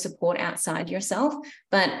seeking support outside yourself,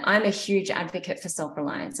 but I'm a huge advocate for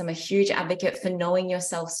self-reliance. I'm a huge advocate for knowing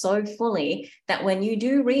yourself so fully that when you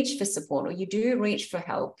do reach for support or you do reach for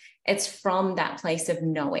help, it's from that place of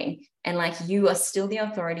knowing. And like, you are still the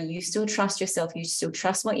authority. You still trust yourself. You still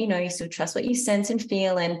trust what you know. You still trust what you sense and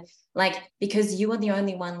feel. And like, because you are the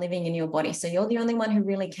only one living in your body. So you're the only one who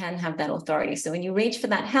really can have that authority. So when you reach for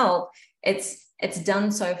that help, it's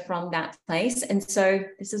done so from that place. And so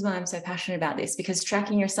this is why I'm so passionate about this, because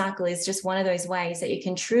tracking your cycle is just one of those ways that you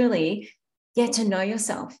can truly get to know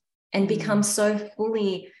yourself and become so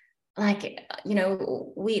fully, like,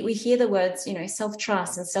 we hear the words,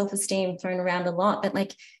 self-trust and self-esteem thrown around a lot, but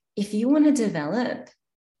like, if you want to develop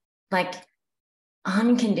like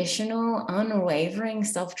unconditional, unwavering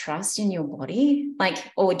self-trust in your body,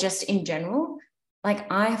 like, or just in general,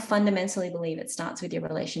 like, I fundamentally believe it starts with your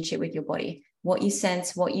relationship with your body, what you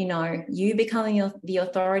sense, what you know, you becoming the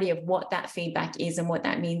authority of what that feedback is and what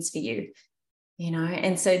that means for you,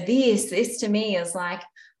 And so this to me is like,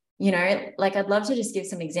 like, I'd love to just give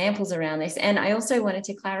some examples around this. And I also wanted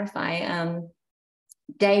to clarify,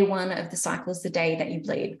 day one of the cycle is the day that you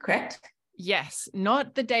bleed, correct? Yes,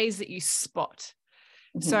 not the days that you spot.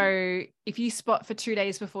 Mm-hmm. So if you spot for 2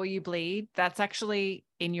 days before you bleed, that's actually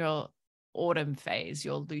in your autumn phase,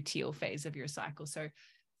 your luteal phase of your cycle. So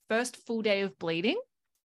first full day of bleeding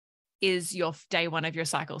is your day one of your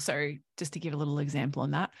cycle. So just to give a little example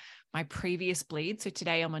on that, my previous bleed, so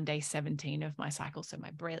today I'm on day 17 of my cycle. So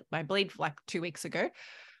my bleed like 2 weeks ago,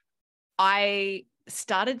 I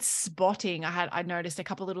started spotting. I noticed a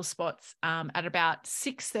couple little spots at about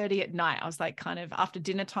 6:30 at night. I was like, kind of after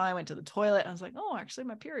dinner time, went to the toilet. I was like, oh, actually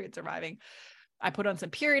my period's arriving. I put on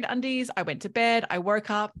some period undies. I went to bed. I woke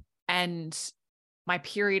up and my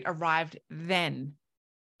period arrived then.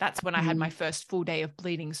 That's when I had my first full day of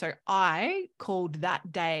bleeding. So I called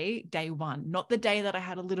that day one, not the day that I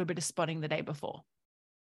had a little bit of spotting the day before.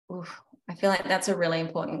 Oof, I feel like that's a really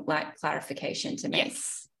important clarification to make.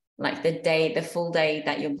 Yes. Like the full day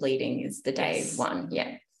that you're bleeding is the day one.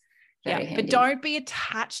 Yeah. Very handy. But don't be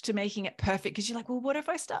attached to making it perfect, because you're like, well, what if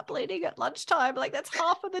I start bleeding at lunchtime? Like, that's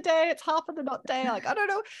half of the day. It's half of the not day. Like, I don't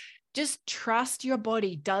know. Just trust your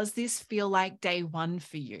body. Does this feel like day one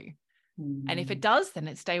for you? And if it does, then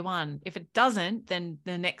it's day one. If it doesn't, then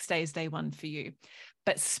the next day is day one for you.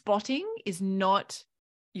 But spotting is not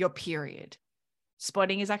your period.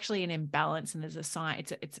 Spotting is actually an imbalance, and there's a sign.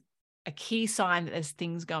 It's a key sign that there's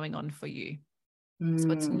things going on for you.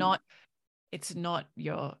 So it's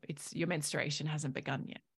your menstruation hasn't begun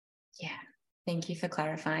yet. Yeah. Thank you for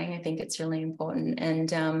clarifying. I think it's really important.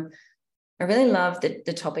 And I really love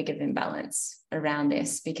the topic of imbalance around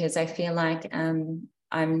this, because I feel like I'm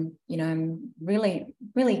really,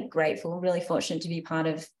 really grateful, really fortunate to be part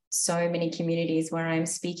of so many communities where I'm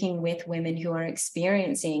speaking with women who are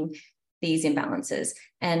experiencing these imbalances.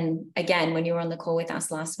 And again, when you were on the call with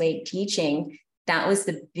us last week teaching, that was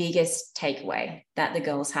the biggest takeaway that the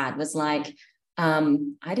girls had, was like,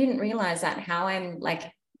 I didn't realize that how I'm like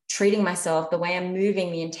treating myself, the way I'm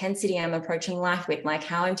moving, the intensity I'm approaching life with, like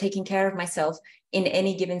how I'm taking care of myself in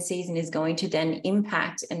any given season is going to then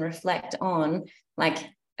impact and reflect on like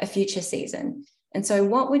a future season. And so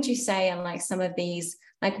what would you say on like some of these,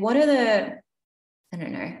 like what are the, I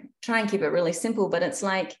don't know, try and keep it really simple, but it's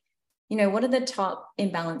like, what are the top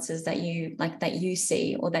imbalances that you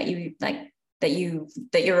see, or that you like, that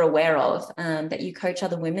you're aware of, that you coach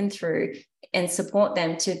other women through and support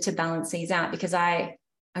them to balance these out? Because I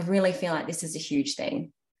really feel like this is a huge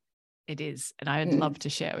thing. It is. And I'd love to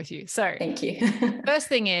share with you. So thank you. First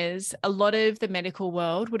thing is, a lot of the medical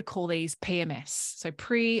world would call these PMS. So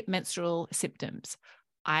premenstrual symptoms.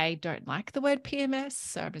 I don't like the word PMS,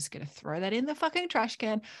 so I'm just going to throw that in the fucking trash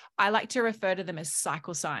can. I like to refer to them as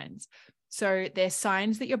cycle signs. So they're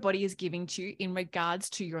signs that your body is giving to you in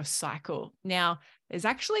regards to your cycle. Now, there's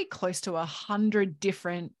actually close to 100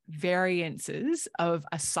 different variances of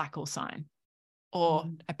a cycle sign, or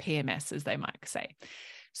a PMS, as they might say.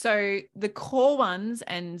 So the core ones,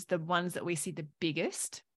 and the ones that we see the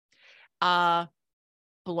biggest, are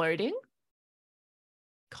bloating,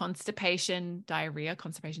 constipation, diarrhea,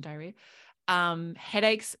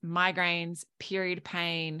 headaches, migraines, period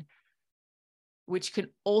pain, which can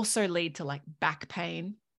also lead to like back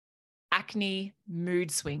pain, acne,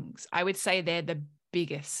 mood swings. I would say they're the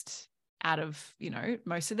biggest out of,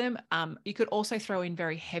 most of them. You could also throw in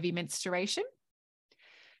very heavy menstruation.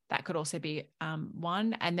 That could also be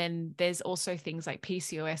one. And then there's also things like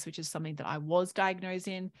PCOS, which is something that I was diagnosed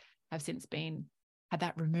in. I've since had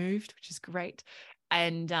that removed, which is great.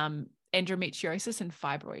 And endometriosis and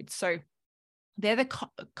fibroids. So they're the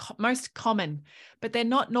most common, but they're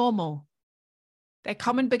not normal. They're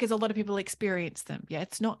common because a lot of people experience them. Yeah,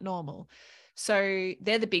 it's not normal. So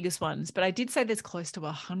they're the biggest ones, but I did say there's close to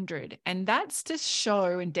 100. And that's to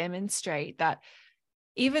show and demonstrate that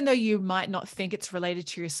even though you might not think it's related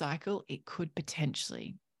to your cycle, it could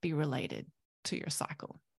potentially be related to your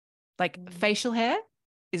cycle. Like facial hair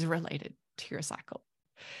is related to your cycle.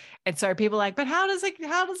 And so people are like, but how does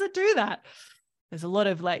it do that? There's a lot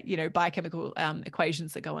of biochemical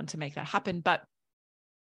equations that go on to make that happen. But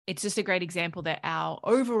it's just a great example that our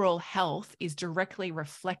overall health is directly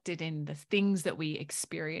reflected in the things that we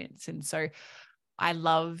experience. And so I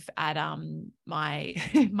love at my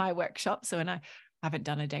my workshop. So, and I haven't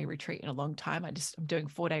done a day retreat in a long time. I'm doing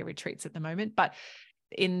 4-day retreats at the moment. But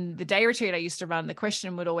in the day retreat I used to run, the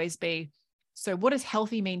question would always be, so what does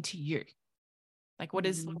healthy mean to you? Like what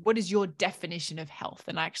is your definition of health?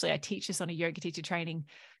 And I teach this on a yoga teacher training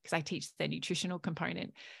because I teach the nutritional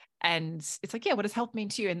component. And it's like, yeah, what does health mean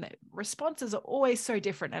to you? And the responses are always so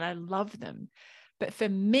different and I love them. But for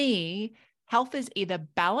me, health is either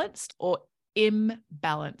balanced or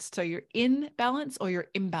imbalanced. So you're in balance or you're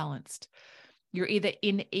imbalanced. You're either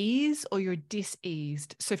in ease or you're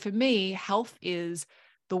diseased. So for me, health is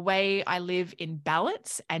the way I live in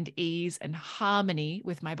balance and ease and harmony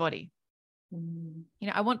with my body.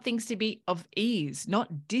 I want things to be of ease,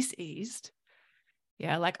 not diseased.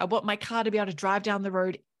 Yeah, like I want my car to be able to drive down the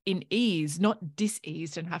road in ease, not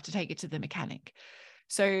diseased and have to take it to the mechanic.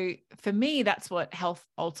 So for me, that's what health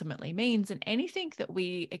ultimately means. And anything that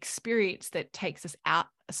we experience that takes us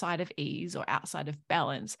outside of ease or outside of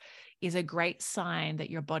balance is a great sign that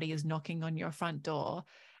your body is knocking on your front door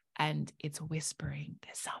and it's whispering,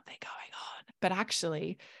 there's something going on. But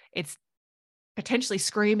actually, it's potentially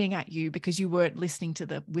screaming at you because you weren't listening to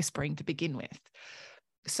the whispering to begin with.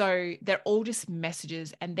 So they're all just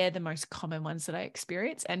messages and they're the most common ones that I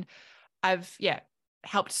experience. And I've,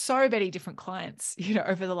 helped so many different clients,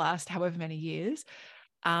 over the last however many years,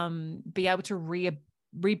 be able to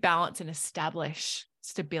rebalance and establish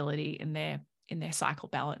stability in their cycle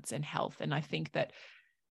balance and health. And I think that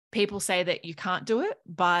people say that you can't do it,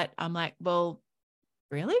 but I'm like, well,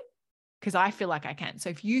 really? Because I feel like I can. So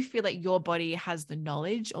if you feel like your body has the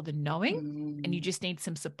knowledge or the knowing and you just need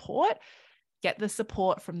some support, get the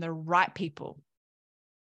support from the right people.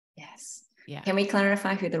 Yes. Yeah. Can we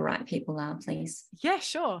clarify who the right people are, please? Yeah,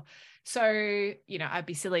 sure. So, I'd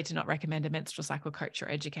be silly to not recommend a menstrual cycle coach or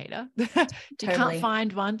educator. If you can't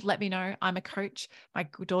find one, let me know. I'm a coach. My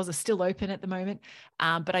doors are still open at the moment,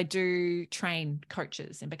 but I do train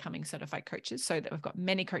coaches and becoming certified coaches so that we've got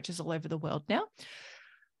many coaches all over the world now.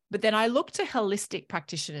 But then I look to holistic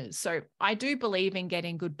practitioners. So I do believe in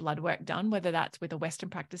getting good blood work done, whether that's with a Western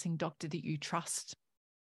practicing doctor that you trust,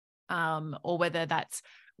 or whether that's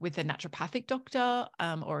with a naturopathic doctor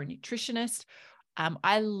or a nutritionist.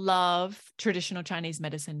 I love traditional Chinese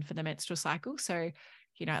medicine for the menstrual cycle. So,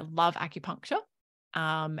 I love acupuncture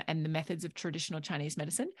and the methods of traditional Chinese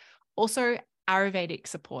medicine. Also, Ayurvedic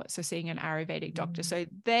support. So seeing an Ayurvedic doctor. So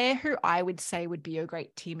they're who I would say would be a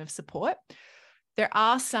great team of support. There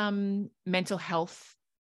are some mental health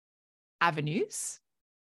avenues.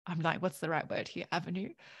 I'm like, what's the right word here? Avenue,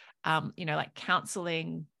 like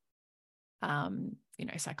counseling,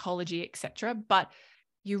 psychology, etc. But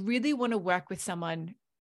you really want to work with someone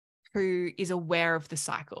who is aware of the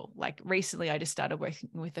cycle. Like recently, I just started working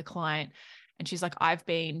with a client and she's like, I've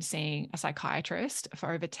been seeing a psychiatrist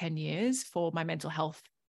for over 10 years for my mental health,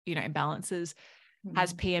 imbalances,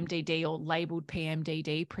 has PMDD or labeled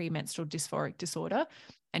PMDD, premenstrual dysphoric disorder.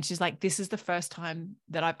 And she's like, this is the first time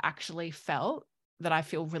that I've actually felt that I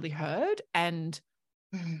feel really heard. And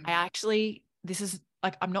this is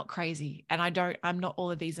like, I'm not crazy and I'm not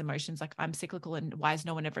all of these emotions. Like I'm cyclical and why has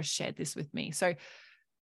no one ever shared this with me? So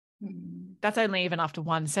that's only even after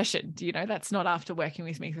one session, that's not after working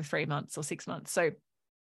with me for 3 months or 6 months. So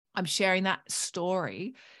I'm sharing that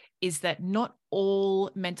story is that not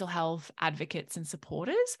all mental health advocates and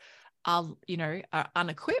supporters are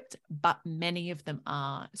unequipped, but many of them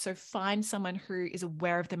are. So find someone who is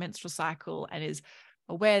aware of the menstrual cycle and is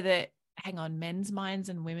aware that, hang on, men's minds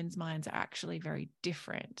and women's minds are actually very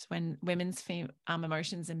different. When women's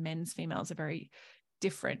emotions and men's females are very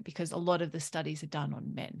different because a lot of the studies are done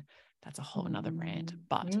on men. that's a whole nother rant.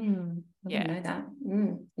 But I didn't know that.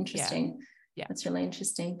 Interesting. Yeah. That's really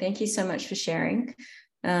interesting. Thank you so much for sharing.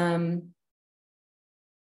 Yeah.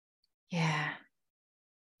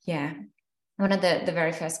 One of the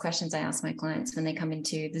very first questions I ask my clients when they come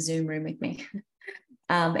into the Zoom room with me,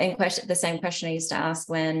 and the same question I used to ask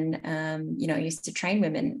when, I used to train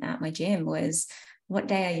women at my gym was, what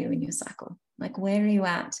day are you in your cycle? Like, where are you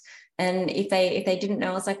at? And if they didn't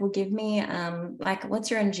know, I was like, well, give me,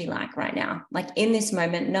 what's your energy like right now? Like in this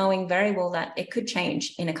moment, knowing very well that it could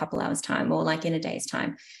change in a couple hours time or like in a day's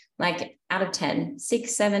time, like out of 10,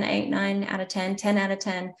 6, 7, 8, 9 out of 10, 10 out of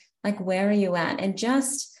 10, like, where are you at? And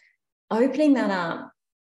just opening that up,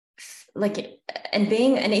 and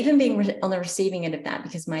even being on the receiving end of that,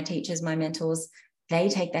 because my teachers, my mentors, they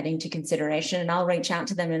take that into consideration, and I'll reach out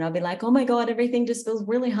to them and I'll be like, oh my God, everything just feels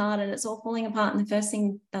really hard and it's all falling apart. And the first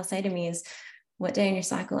thing they'll say to me is, what day in your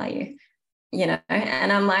cycle are you?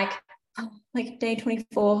 And I'm like, oh, like day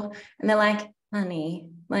 24. And they're like,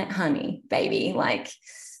 honey, baby, like,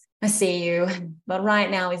 I see you, but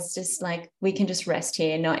right now it's just like, we can just rest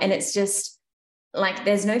here. No, and it's just like,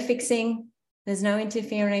 there's no fixing, there's no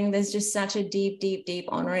interfering. There's just such a deep, deep, deep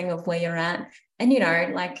honoring of where you're at. And,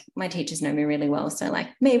 like my teachers know me really well. So like,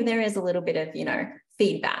 maybe there is a little bit of,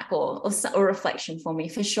 feedback or reflection for me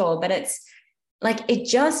for sure. But it's like, it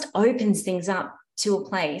just opens things up to a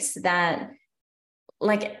place that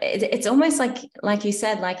like, it's almost like you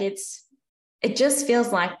said, like it just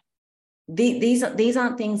feels like these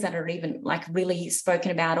aren't things that are even like really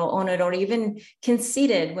spoken about or honored or even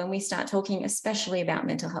considered when we start talking, especially about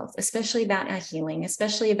mental health, especially about our healing,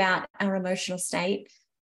 especially about our emotional state.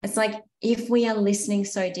 It's like, if we are listening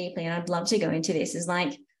so deeply, and I'd love to go into this, is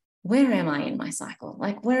like, where am I in my cycle?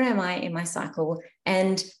 Like, where am I in my cycle?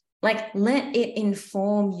 And like, let it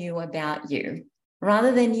inform you about you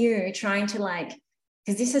rather than you trying to like,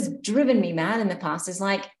 because this has driven me mad in the past, is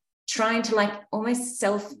like trying to like almost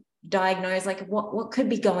self-diagnose, like what could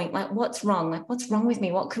be going, like what's wrong, like what's wrong with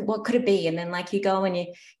me, what could it be? And then like you go and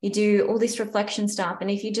you do all this reflection stuff, and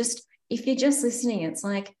if you're just listening, it's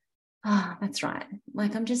like, oh, that's right,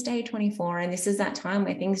 like I'm just day 24, and this is that time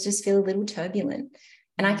where things just feel a little turbulent,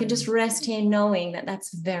 and I can just rest here knowing that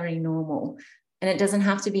that's very normal, and it doesn't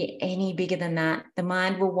have to be any bigger than that. The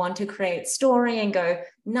mind will want to create story and go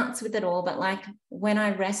nuts with it all, but like when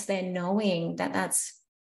I rest there knowing that that's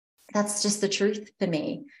just the truth for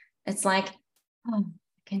me, it's like, oh,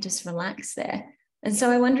 I can just relax there. And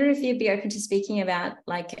so I wonder if you'd be open to speaking about,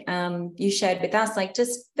 like, you shared with us, like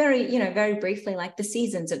just very, very briefly, like the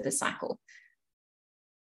seasons of the cycle.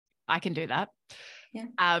 I can do that. Yeah.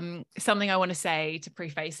 Something I want to say to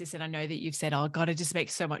preface this, and I know that you've said, oh God, it just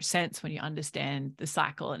makes so much sense when you understand the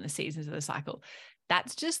cycle and the seasons of the cycle.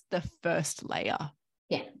 That's just the first layer.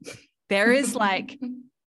 Yeah. There is like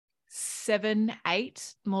 7,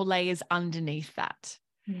 8 more layers underneath that.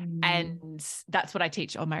 And that's what I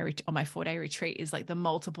teach on my 4-day retreat, is like the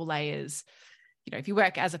multiple layers. If you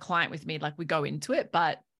work as a client with me, like we go into it,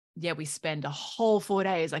 but yeah, we spend a whole 4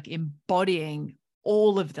 days like embodying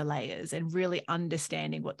all of the layers and really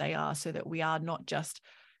understanding what they are, so that we are not just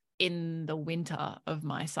in the winter of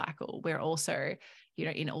my cycle. We're also,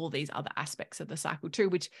 in all these other aspects of the cycle too,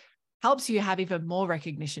 which helps you have even more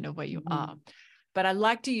recognition of where you are. But I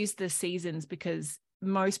like to use the seasons because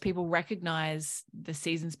most people recognize the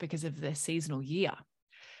seasons because of their seasonal year.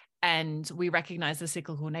 And we recognize the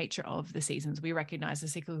cyclical nature of the seasons. We recognize the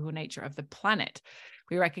cyclical nature of the planet.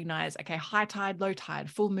 We recognize, okay, high tide, low tide,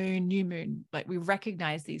 full moon, new moon. Like we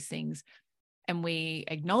recognize these things and we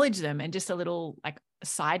acknowledge them. And just a little like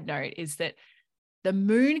side note is that the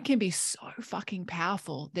moon can be so fucking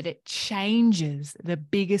powerful that it changes the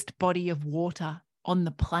biggest body of water on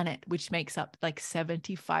the planet, which makes up like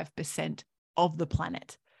 75% of the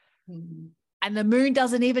planet. And the moon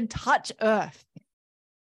doesn't even touch Earth.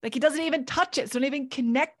 Like it doesn't even touch it. It's not even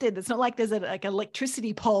connected. It's not like there's like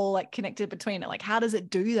electricity pole like connected between it. Like how does it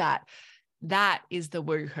do that? That is the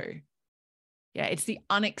woohoo. Yeah, it's the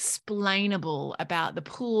unexplainable about the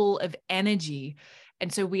pool of energy.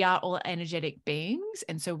 And so we are all energetic beings.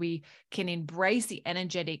 And so we can embrace the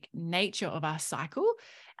energetic nature of our cycle.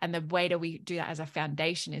 And the way that we do that as a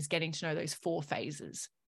foundation is getting to know those 4 phases.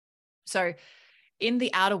 So in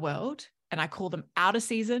the outer world, and I call them outer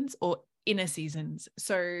seasons or inner seasons.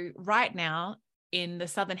 So right now in the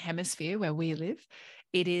Southern Hemisphere where we live,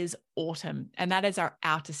 it is autumn, and that is our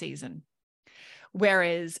outer season.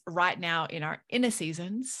 Whereas right now in our inner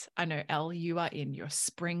seasons, I know, Elle, you are in your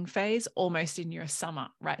spring phase, almost in your summer,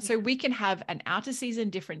 right? So we can have an outer season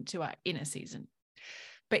different to our inner season.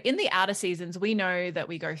 But in the outer seasons, we know that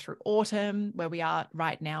we go through autumn, where we are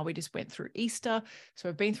right now. We just went through Easter. So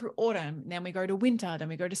we've been through autumn, then we go to winter, then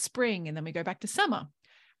we go to spring, and then we go back to summer.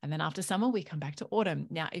 And then after summer, we come back to autumn.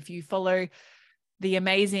 Now, if you follow the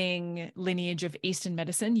amazing lineage of Eastern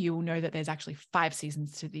medicine, you will know that there's actually 5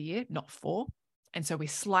 seasons to the year, not 4. And so we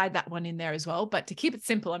slide that one in there as well. But to keep it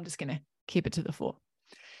simple, I'm just going to keep it to the 4,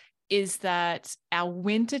 is that our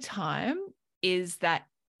winter time is that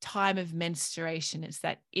time of menstruation. It's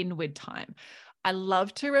that inward time. I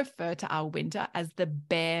love to refer to our winter as the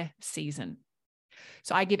bear season.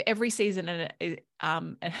 So I give every season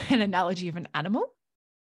an analogy of an animal.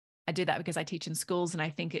 I do that because I teach in schools, and I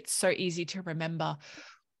think it's so easy to remember,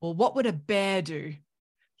 well, what would a bear do?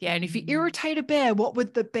 Yeah. And if you irritate a bear, what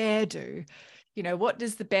would the bear do? You know, what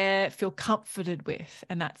does the bear feel comforted with?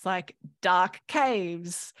 And that's like dark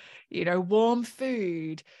caves, you know, warm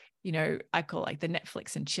food, you know, I call like the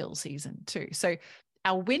Netflix and chill season too. So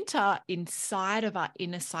our winter inside of our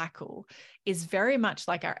inner cycle is very much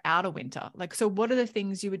like our outer winter. Like, so what are the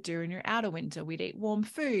things you would do in your outer winter? We'd eat warm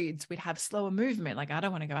foods. We'd have slower movement. Like, I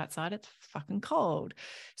don't want to go outside. It's fucking cold.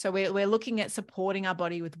 So we're looking at supporting our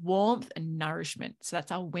body with warmth and nourishment. So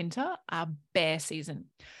that's our winter, our bear season.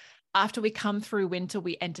 After we come through winter,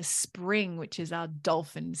 we enter spring, which is our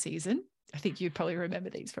dolphin season. I think you probably remember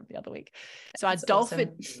these from the other week. So our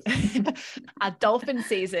dolphin, awesome. Our dolphin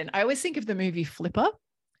season, I always think of the movie Flipper.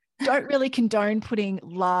 Don't really condone putting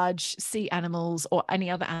large sea animals or any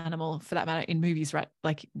other animal for that matter in movies right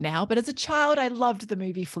like now. But as a child, I loved the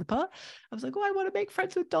movie Flipper. I was like, oh, I want to make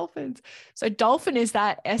friends with dolphins. So dolphin is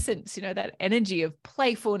that essence, you know, that energy of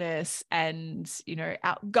playfulness and, you know,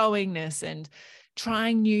 outgoingness and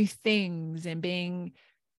trying new things and being,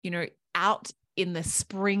 you know, out in the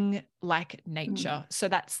spring like nature. So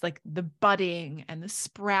that's like the budding and the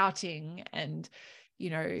sprouting and, you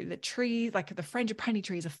know, the trees, like the frangipani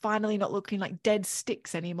trees are finally not looking like dead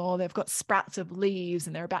sticks anymore. They've got sprouts of leaves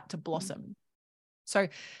and they're about to blossom. So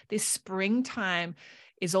this springtime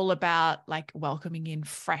is all about like welcoming in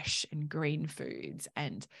fresh and green foods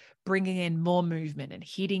and bringing in more movement and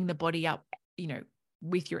heating the body up, you know,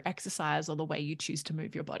 with your exercise or the way you choose to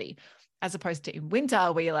move your body, as opposed to in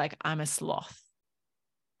winter where you're like, I'm a sloth.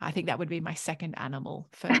 I think that would be my second animal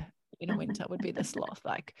for in a winter would be the sloth.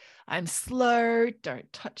 Like, I'm slow,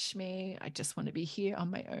 don't touch me. I just want to be here on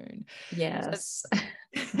my own. Yes.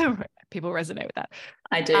 So, people resonate with that.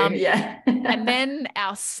 I do. Yeah. And then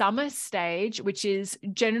our summer stage, which is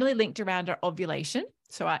generally linked around our ovulation.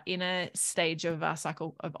 So our inner stage of our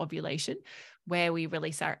cycle of ovulation, where we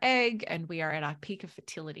release our egg and we are at our peak of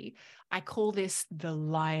fertility. I call this the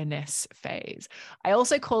lioness phase. I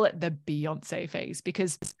also call it the Beyonce phase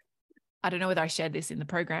because I don't know whether I shared this in the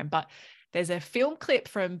program, but there's a film clip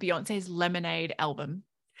from Beyonce's Lemonade album.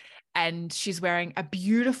 And she's wearing a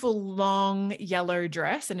beautiful long yellow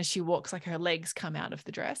dress. And as she walks, like her legs come out of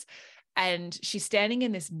the dress. And she's standing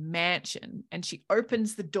in this mansion and she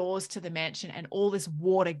opens the doors to the mansion and all this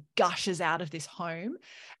water gushes out of this home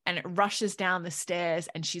and it rushes down the stairs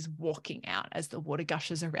and she's walking out as the water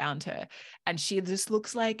gushes around her. And she just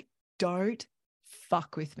looks like, don't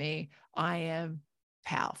fuck with me. I am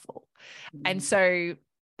powerful. And so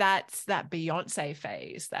that's that Beyonce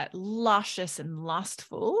phase, that luscious and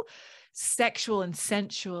lustful, sexual and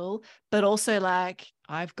sensual, but also like,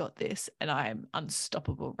 I've got this and I'm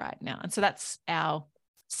unstoppable right now. And so that's our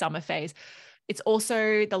summer phase. It's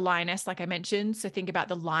also the lioness, like I mentioned. So think about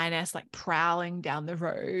the lioness like prowling down the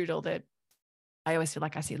road, or I always feel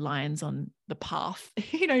like I see lions on the path,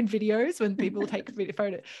 you know, in videos when people take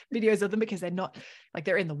videos of them, because they're not like,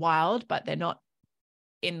 they're in the wild, but they're not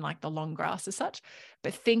in like the long grass as such.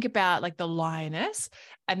 But think about like the lioness.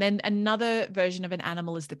 And then another version of an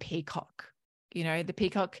animal is the peacock. You know, the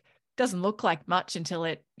peacock doesn't look like much until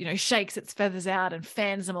it, you know, shakes its feathers out and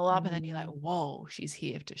fans them all up. And then you're like, whoa, she's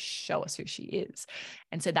here to show us who she is.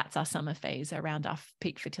 And so that's our summer phase around our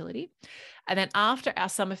peak fertility. And then after our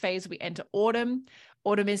summer phase, we enter autumn.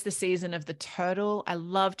 Autumn is the season of the turtle. I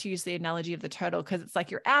love to use the analogy of the turtle because it's like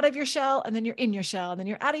you're out of your shell and then you're in your shell and then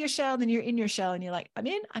you're out of your shell and then you're in your shell and you're like, I'm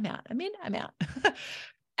in, I'm out, I'm in, I'm out.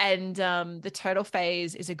 And the turtle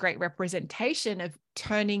phase is a great representation of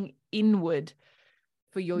turning inward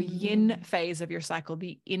for your yin phase of your cycle,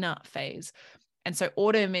 the inner phase. And so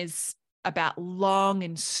autumn is about long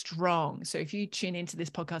and strong. So if you tune into this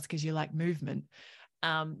podcast because you like movement,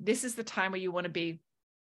 this is the time where you want to be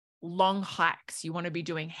long hikes. You want to be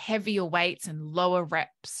doing heavier weights and lower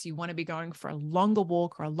reps. You want to be going for a longer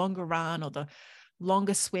walk or a longer run or the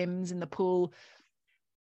longer swims in the pool.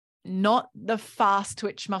 Not the fast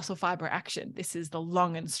twitch muscle fiber action. This is the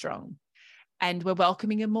long and strong. and we're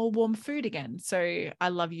welcoming in more warm food again. So I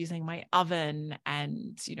love using my oven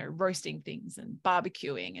and, roasting things and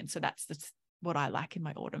barbecuing. And so that's what I like in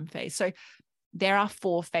my autumn phase. So there are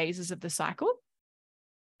 4 phases of the cycle,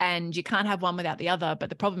 and you can't have one without the other. But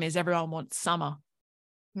the problem is everyone wants summer.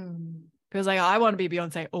 Because like, I want to be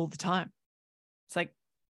Beyonce all the time. It's like,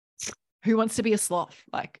 who wants to be a sloth?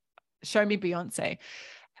 Like, show me Beyonce.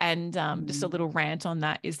 And just a little rant on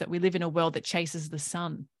that is that we live in a world that chases the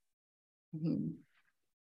sun.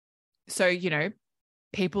 So,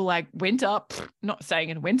 people like winter, not staying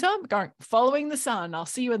in winter, going, following the sun. I'll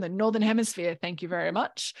see you in the Northern Hemisphere. Thank you very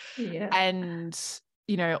much. Yeah. And,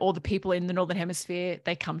 all the people in the Northern Hemisphere,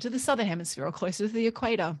 they come to the Southern Hemisphere or closer to the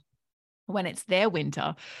equator when it's their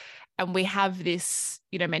winter. And we have this,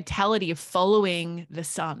 mentality of following the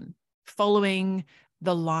sun, following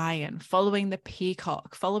the lion, following the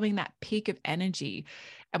peacock, following that peak of energy.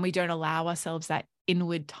 And we don't allow ourselves that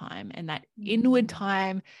inward time. And that inward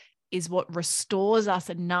time is what restores us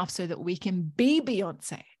enough so that we can be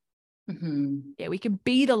Beyonce. Yeah, we can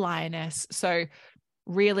be the lioness. So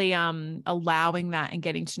really allowing that and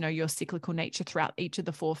getting to know your cyclical nature throughout each of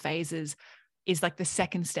the 4 phases is like the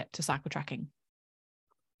second step to cycle tracking.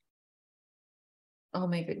 Oh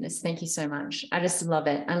my goodness. Thank you so much. I just love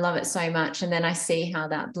it. I love it so much. And then I see how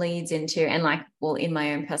that bleeds into, and in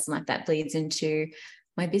my own personal life, that bleeds into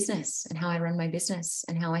my business and how I run my business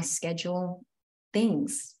and how I schedule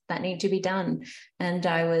things that need to be done. And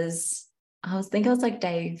I think I was like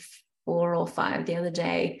day 4 or 5 the other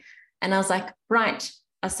day. And I was like, right,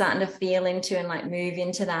 I was starting to feel into and like move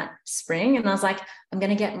into that spring. And I was like, I'm going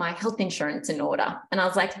to get my health insurance in order. And I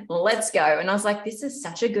was like, let's go. And I was like, this is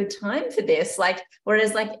such a good time for this. Like,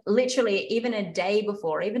 whereas like literally even a day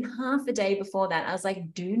before, even half a day before that, I was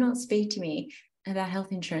like, do not speak to me about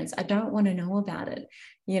health insurance. I don't want to know about it,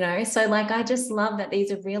 So like, I just love that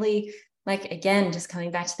these are really like, again, just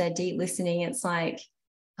coming back to that deep listening. It's like,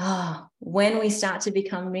 when we start to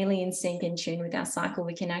become really in sync and tune with our cycle,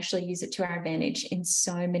 we can actually use it to our advantage in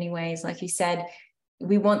so many ways. Like you said,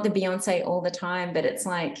 we want the Beyonce all the time, but it's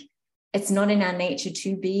like, it's not in our nature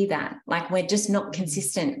to be that. Like, we're just not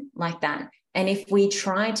consistent like that. And if we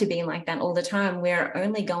try to be like that all the time, we're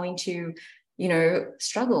only going to,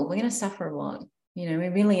 struggle. We're going to suffer a lot. We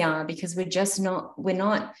really are, because we're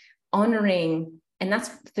not honoring. And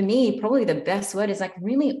that's, for me, probably the best word is like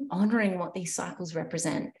really honoring what these cycles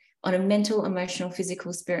represent on a mental, emotional,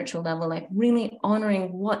 physical, spiritual level, like really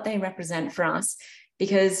honoring what they represent for us.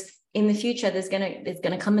 Because in the future, there's going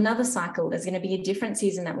to come another cycle. There's going to be a different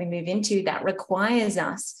season that we move into that requires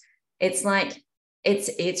us. It's like,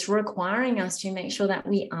 it's requiring us to make sure that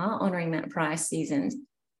we are honoring that prior season,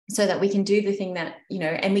 so that we can do the thing that,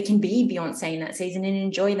 and we can be Beyonce in that season and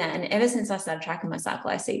enjoy that. And ever since I started tracking my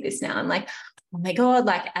cycle, I see this now. I'm like, oh my God,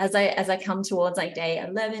 like as I come towards like day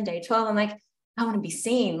 11, day 12, I'm like, I want to be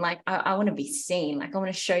seen. Like, I want to be seen. Like, I want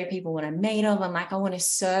to show people what I'm made of. I'm like, I want to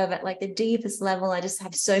serve at like the deepest level. I just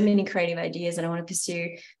have so many creative ideas and I want to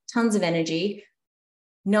pursue tons of energy.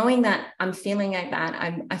 Knowing that I'm feeling like that,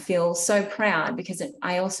 I feel so proud, because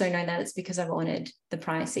I also know that it's because I've honored the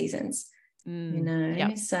prior seasons.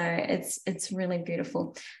 Yep. So it's really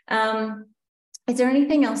beautiful. Is there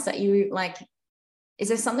anything else that you like? Is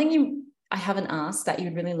there something I haven't asked that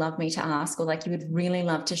you'd really love me to ask, or like you would really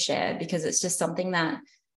love to share, because it's just something that,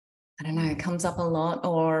 I don't know, comes up a lot,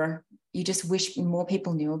 or you just wish more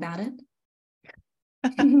people knew about it?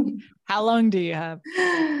 How long do you have?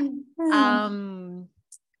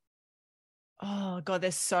 Oh God,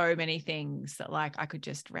 there's so many things that like I could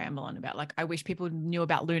just ramble on about. Like, I wish people knew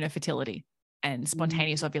about lunar fertility and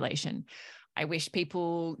spontaneous ovulation. I wish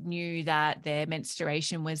people knew that their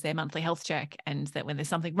menstruation was their monthly health check, and that when there's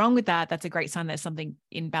something wrong with that, that's a great sign there's something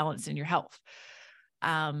imbalanced in your health.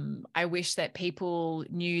 I wish that people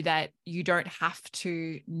knew that you don't have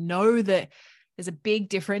to know that. There's a big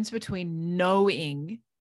difference between knowing,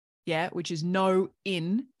 which is know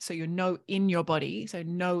in, so you know in your body, so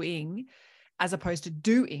knowing, as opposed to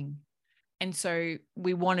doing. And so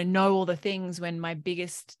we want to know all the things, when my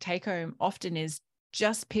biggest take home often is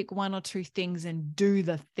just pick 1 or 2 things and do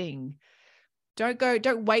the thing.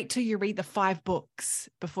 Don't wait till you read the 5 books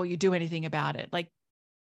before you do anything about it. Like,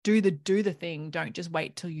 do the thing. Don't just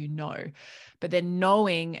wait till you know. But then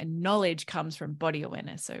knowing and knowledge comes from body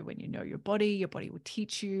awareness. So when you know your body will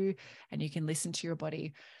teach you, and you can listen to your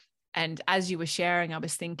body. And as you were sharing, I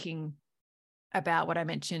was thinking about what I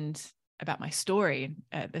mentioned about my story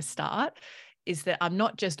at the start, is that I'm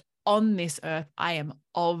not just on this earth, I am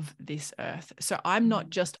of this earth. So I'm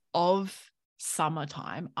not just of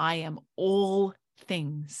summertime, I am all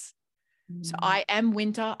things. So I am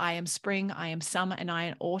winter, I am spring, I am summer, and I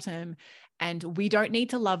am autumn. And we don't need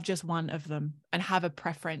to love just one of them and have a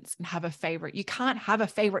preference and have a favorite. You can't have a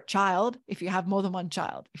favorite child if you have more than one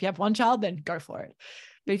child. If you have one child, then go for it.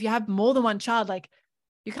 But if you have more than one child, like,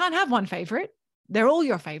 you can't have one favorite. They're all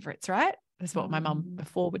your favorites, right? That's what my mum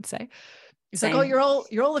before would say. It's like, oh, you're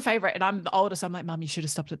all the favorite. And I'm the oldest. I'm like, Mum, you should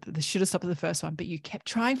have stopped at the first one, but you kept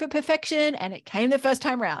trying for perfection and it came the first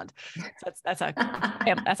time round. So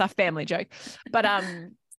that's our family joke. But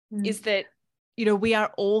is that, we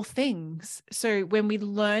are all things. So when we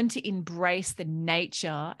learn to embrace the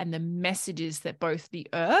nature and the messages that both the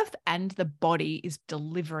earth and the body is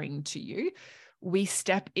delivering to you, we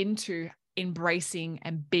step into embracing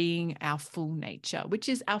and being our full nature, which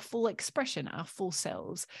is our full expression, our full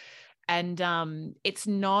selves. And there's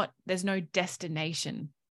no destination,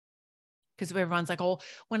 because everyone's like, oh,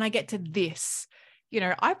 when I get to this,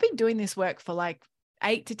 I've been doing this work for like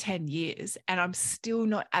 8 to 10 years and I'm still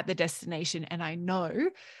not at the destination. And I know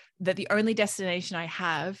that the only destination I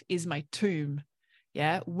have is my tomb.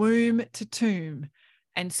 Yeah. Womb to tomb.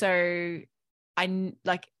 And so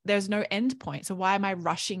there's no end point. So why am I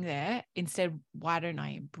rushing there? Instead, why don't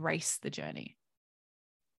I embrace the journey?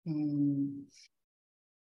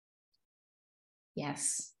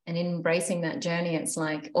 Yes. And embracing that journey, it's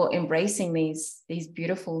like, or embracing these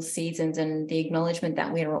beautiful seasons and the acknowledgement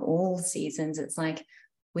that we are all seasons. It's like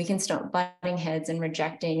we can stop butting heads and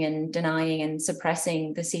rejecting and denying and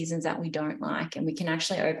suppressing the seasons that we don't like. And we can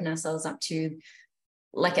actually open ourselves up to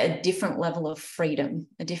like a different level of freedom,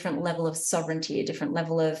 a different level of sovereignty, a different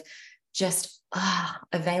level of just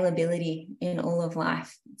availability in all of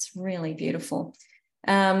life. It's really beautiful.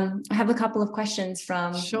 I have a couple of questions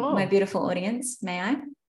from my beautiful audience. May I?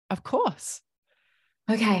 Of course.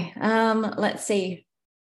 Okay. Let's see.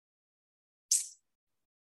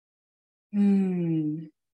 I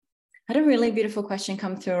had a really beautiful question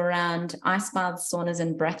come through around ice baths, saunas,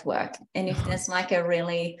 and breath work. And if there's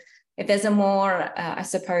if there's a more, I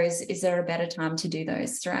suppose, is there a better time to do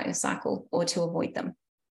those throughout your cycle or to avoid them?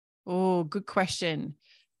 Oh, good question.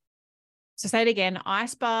 So say it again,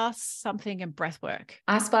 ice baths, something, and breath work.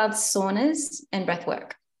 Ice baths, saunas, and breath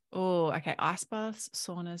work. Oh, okay. Ice baths,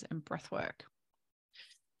 saunas, and breath work.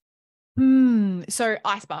 So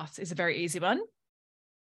ice baths is a very easy one.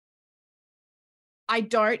 I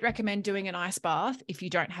don't recommend doing an ice bath if you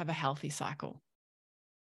don't have a healthy cycle,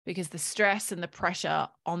 because the stress and the pressure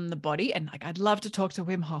on the body, and like, I'd love to talk to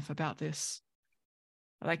Wim Hof about this.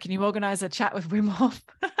 Like, can you organize a chat with Wim Hof?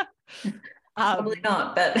 Probably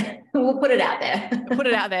not, but we'll put it out there.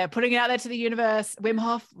 Putting it out there to the universe. Wim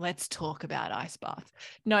Hof, let's talk about ice bath.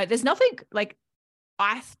 No, there's nothing like,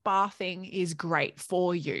 ice bathing is great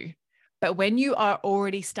for you. But when you are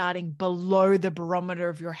already starting below the barometer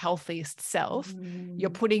of your healthiest self,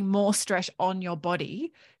 you're putting more stress on your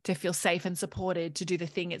body to feel safe and supported to do the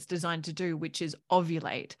thing it's designed to do, which is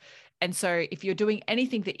ovulate. And so if you're doing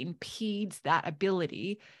anything that impedes that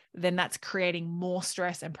ability, then that's creating more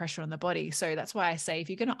stress and pressure on the body. So that's why I say, if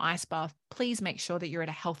you're going to ice bath, please make sure that you're at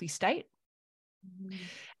a healthy state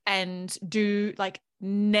and do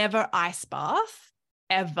never ice bath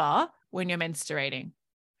ever when you're menstruating.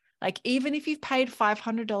 Like, even if you've paid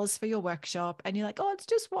 $500 for your workshop and you're like, oh, it's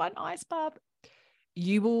just one ice bath,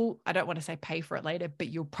 you will, I don't want to say pay for it later, but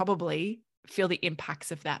you'll probably feel the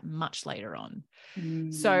impacts of that much later on.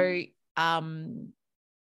 So, you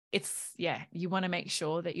want to make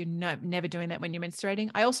sure that you're never doing that when you're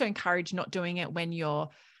menstruating. I also encourage not doing it when you're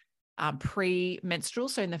pre-menstrual.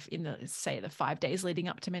 So in the say the 5 days leading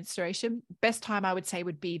up to menstruation, best time I would say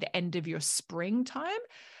would be the end of your spring time.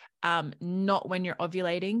 Not when you're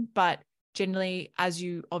ovulating, but generally as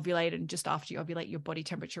you ovulate and just after you ovulate, your body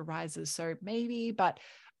temperature rises. So maybe, but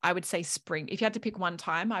I would say spring. If you had to pick one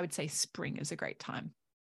time, I would say spring is a great time.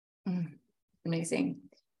 Amazing.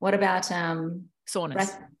 What about saunas?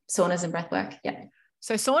 Saunas and breath work. Yeah.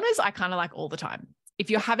 So saunas, I kind of like all the time.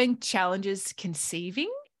 If you're having challenges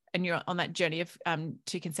conceiving and you're on that journey of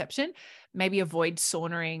to conception, maybe avoid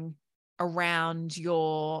saunaing around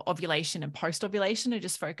your ovulation and post-ovulation, and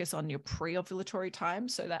just focus on your pre-ovulatory time.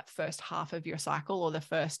 So that first half of your cycle, or the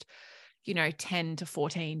first, 10 to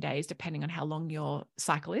 14 days, depending on how long your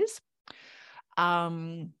cycle is.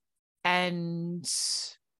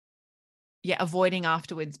 Avoiding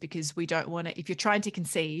afterwards, because we don't want to, if you're trying to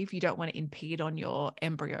conceive, you don't want to impede on your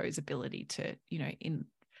embryo's ability to,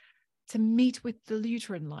 to meet with the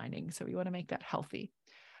uterine lining. So we want to make that healthy.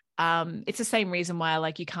 It's the same reason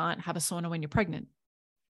why you can't have a sauna when you're pregnant.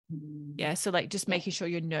 Yeah. So just making sure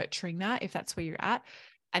you're nurturing that if that's where you're at.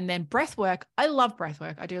 And then breath work. I love breath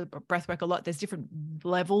work. I do breath work a lot. There's different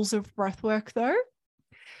levels of breath work though.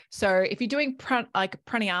 So if you're doing like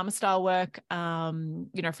pranayama style work,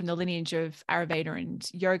 you know, from the lineage of Ayurveda and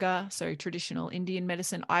yoga, so traditional Indian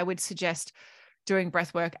medicine, I would suggest doing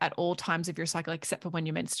breath work at all times of your cycle, except for when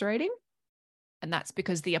you're menstruating. And that's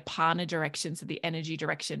because the apana direction, so the energy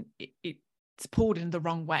direction, it's pulled in the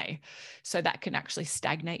wrong way. So that can actually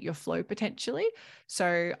stagnate your flow potentially.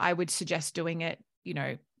 So I would suggest doing it, you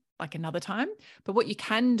know, like another time. But what you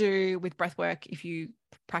can do with breath work, if you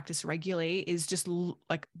practice regularly, is just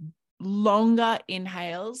like longer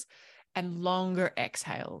inhales and longer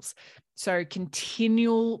exhales. So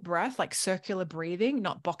continual breath, like circular breathing,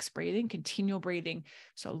 not box breathing, continual breathing.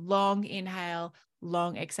 So long inhale,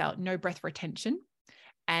 long exhale, no breath retention,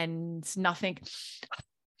 and nothing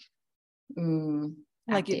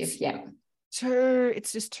like Active,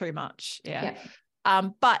 it's just too much. Yeah.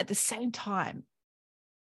 But at the same time,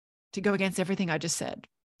 to go against everything I just said,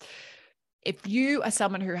 if you are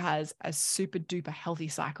someone who has a super duper healthy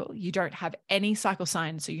cycle, you don't have any cycle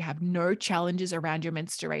signs, so you have no challenges around your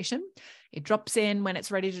menstruation. It drops in when it's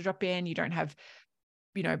ready to drop in. You don't have,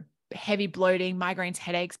 you know, heavy bloating, migraines,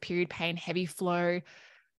 headaches, period pain, heavy flow.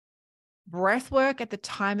 Breath work at the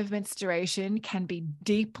time of menstruation can be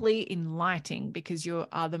deeply enlightening because you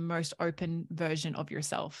are the most open version of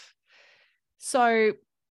yourself. So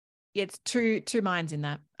it's two minds in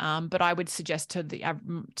that. But I would suggest to the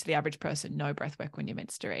average person, no breath work when you're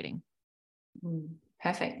menstruating.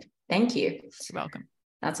 Perfect. Thank you. You're welcome.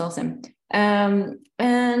 That's awesome. And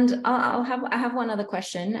I have one other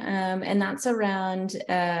question, and that's around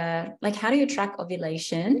like, how do you track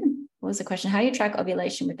ovulation? What was the question? How do you track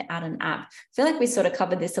ovulation without an app? I feel like we sort of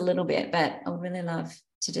covered this a little bit, but I would really love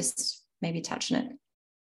to just maybe touch on it.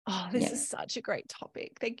 Oh, this is such a great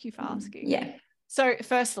topic. Thank you for asking. Yeah. So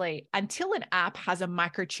firstly, until an app has a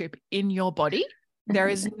microchip in your body, there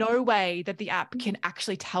is no way that the app can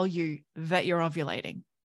actually tell you that you're ovulating.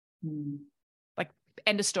 Like,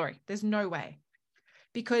 end of story. There's no way.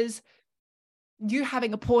 Because you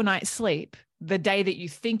having a poor night's sleep the day that you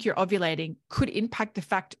think you're ovulating could impact the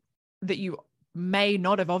fact that you may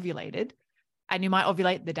not have ovulated, and you might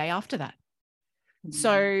ovulate the day after that.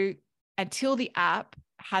 So until the app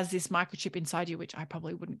has this microchip inside you, which I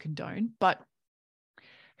probably wouldn't condone, but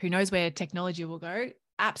who knows where technology will go,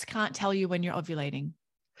 apps can't tell you when you're ovulating.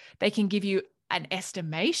 They can give you an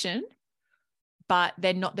estimation, but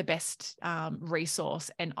they're not the best resource.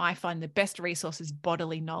 And I find the best resource is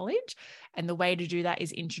bodily knowledge. And the way to do that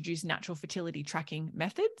is introduce natural fertility tracking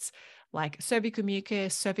methods like cervical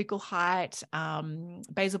mucus, cervical height,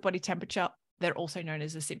 basal body temperature. They're also known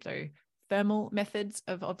as the symptothermal methods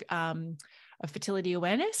of fertility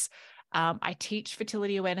awareness. I teach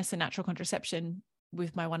fertility awareness and natural contraception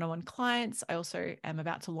with my one-on-one clients. I also am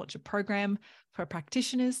about to launch a program for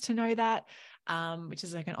practitioners to know that, which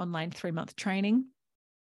is like an online 3-month training.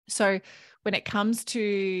 So when it comes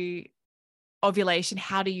to ovulation,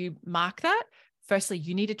 how do you mark that? Firstly,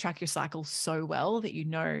 you need to track your cycle so well that you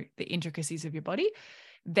know the intricacies of your body.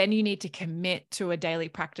 Then you need to commit to a daily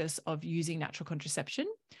practice of using natural contraception.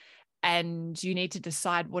 And you need to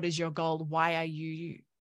decide, what is your goal? Why are you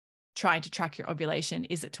trying to track your ovulation?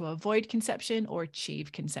 Is it to avoid conception or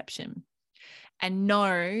achieve conception? And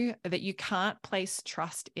know that you can't place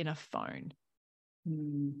trust in a phone.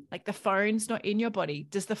 Like, the phone's not in your body.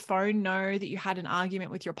 Does the phone know that you had an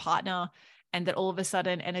argument with your partner and that all of a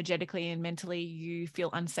sudden energetically and mentally you feel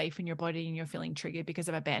unsafe in your body and you're feeling triggered because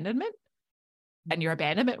of abandonment and your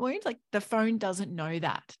abandonment wound? Like, the phone doesn't know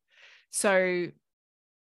that. So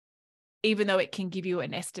even though it can give you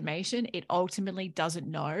an estimation, it ultimately doesn't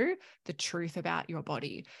know the truth about your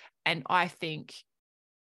body. And I think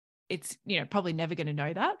it's, you know, probably never going to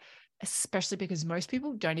know that, especially because most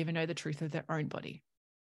people don't even know the truth of their own body.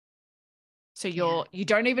 So you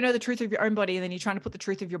don't even know the truth of your own body, and then you're trying to put the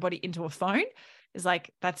truth of your body into a phone. Is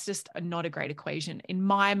like, that's just not a great equation in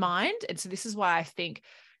my mind. And so this is why I think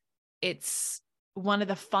it's one of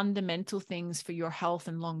the fundamental things for your health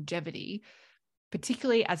and longevity,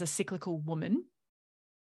 particularly as a cyclical woman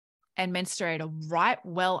and menstruator right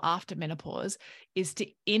well after menopause, is to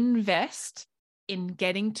invest in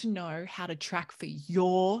getting to know how to track for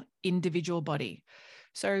your individual body.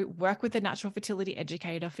 So work with a natural fertility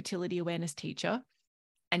educator, fertility awareness teacher,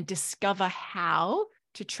 and discover how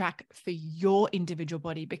to track for your individual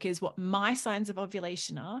body, because what my signs of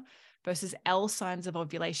ovulation are versus L's signs of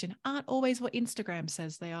ovulation aren't always what Instagram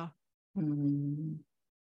says they are.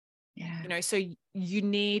 Yeah. You know, so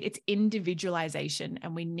it's individualization,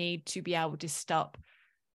 and we need to be able to stop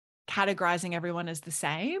categorizing everyone as the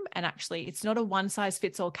same. And actually, it's not a one size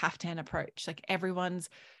fits all caftan approach. Like everyone's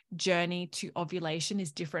journey to ovulation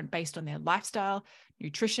is different based on their lifestyle,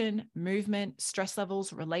 nutrition, movement, stress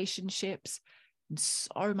levels, relationships, and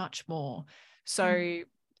so much more. So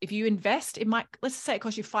if you invest, let's say it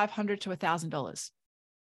costs you $500 to $1,000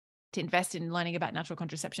 to invest in learning about natural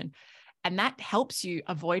contraception. And that helps you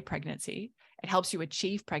avoid pregnancy. It helps you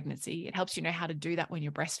achieve pregnancy. It helps you know how to do that when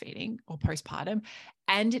you're breastfeeding or postpartum.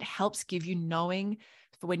 And it helps give you knowing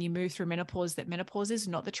for when you move through menopause, that menopause is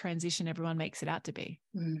not the transition everyone makes it out to be.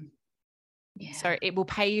 Yeah. So it will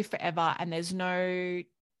pay you forever. And there's no,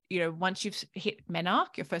 once you've hit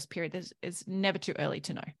menarche, your first period, it's never too early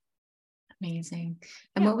to know. Amazing.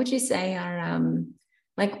 And what would you say are,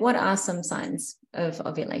 what are some signs of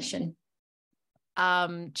ovulation?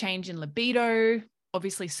 Change in libido,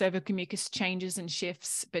 obviously cervical mucus changes and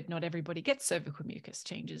shifts, but not everybody gets cervical mucus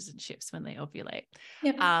changes and shifts when they ovulate.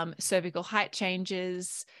 Yep. Cervical height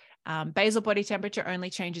changes, basal body temperature only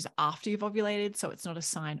changes after you've ovulated. So it's not a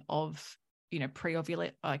sign of,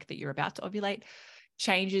 pre-ovulate, like that you're about to ovulate.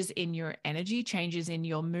 Changes in your energy, changes in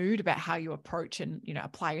your mood about how you approach and,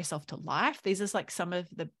 apply yourself to life. These are like some of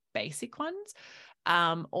the basic ones.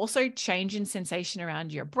 Also change in sensation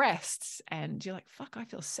around your breasts, and you're like, fuck, I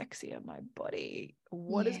feel sexy in my body.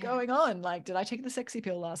 What is going on? Like, did I take the sexy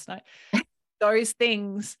pill last night? Those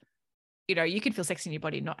things, you can feel sexy in your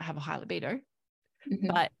body and not have a high libido,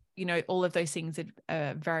 but all of those things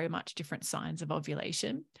are very much different signs of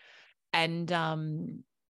ovulation. And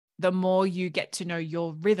the more you get to know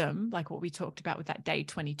your rhythm, like what we talked about with that day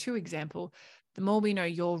 22 example, the more we know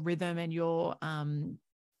your rhythm and your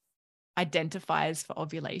identifiers for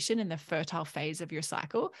ovulation in the fertile phase of your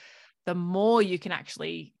cycle, the more you can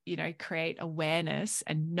actually, create awareness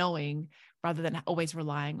and knowing rather than always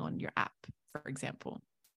relying on your app, for example.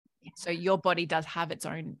 Yeah. So your body does have its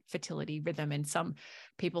own fertility rhythm. And some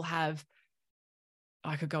people have,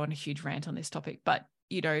 I could go on a huge rant on this topic, but,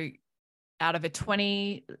 out of a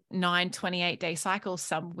 29, 28 day cycle,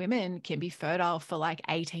 some women can be fertile for like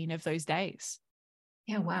 18 of those days.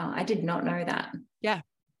 Yeah. Wow. I did not know that. Yeah.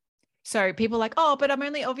 So people are like, oh, but I'm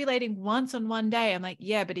only ovulating once on one day. I'm like,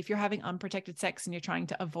 yeah, but if you're having unprotected sex and you're trying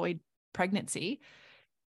to avoid pregnancy,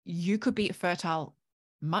 you could be fertile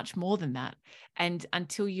much more than that. And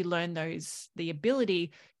until you learn the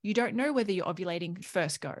ability, you don't know whether you're ovulating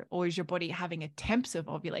first go, or is your body having attempts of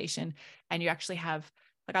ovulation. And you actually have,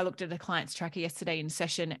 like, I looked at a client's tracker yesterday in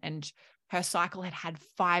session, and her cycle had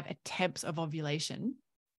 5 attempts of ovulation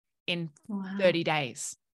in 30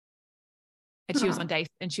 days. And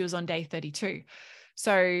she was on day 32.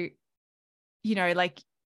 So, like,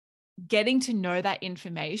 getting to know that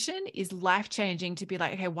information is life-changing, to be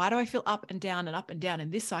like, okay, why do I feel up and down in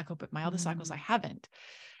this cycle, but my other cycles I haven't?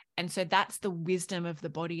 And so that's the wisdom of the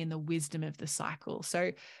body and the wisdom of the cycle.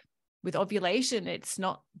 So with ovulation, it's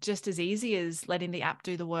not just as easy as letting the app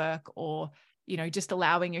do the work, or, just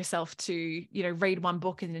allowing yourself to, read one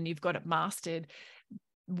book and then you've got it mastered.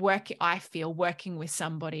 I feel working with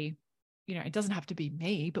somebody, it doesn't have to be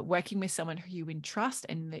me, but working with someone who you entrust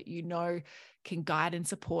and that can guide and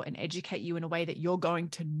support and educate you in a way that you're going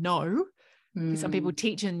to know. Because some people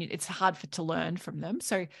teach and it's hard to learn from them.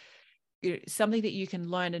 So something that you can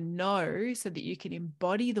learn and know so that you can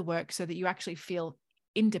embody the work, so that you actually feel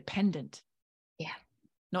independent. Yeah.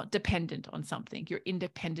 Not dependent on something. You're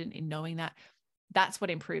independent in knowing that. That's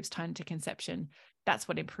what improves time to conception. That's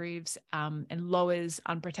what improves and lowers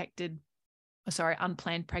unplanned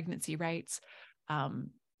pregnancy rates,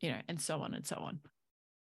 and so on and so on.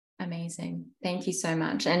 Amazing. Thank you so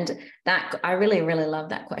much. And that, I really, really love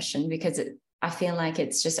that question, because I feel like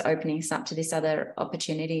it's just opening us up to this other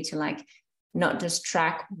opportunity to, like, not just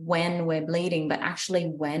track when we're bleeding, but actually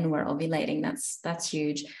when we're ovulating. That's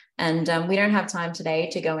huge. And we don't have time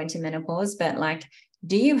today to go into menopause, but, like,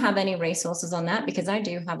 do you have any resources on that? Because I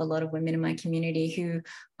do have a lot of women in my community who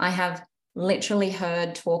I have literally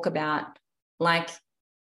heard talk about, like,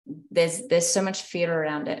 there's so much fear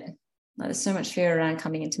around it. Like, there's so much fear around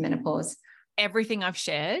coming into menopause. Everything I've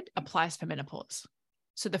shared applies for menopause.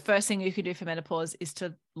 So the first thing you can do for menopause is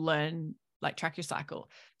to learn, like, track your cycle.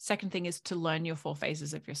 Second thing is to learn your 4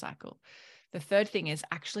 phases of your cycle. The third thing is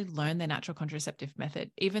actually learn the natural contraceptive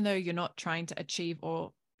method. Even though you're not trying to achieve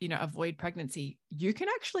or, avoid pregnancy, you can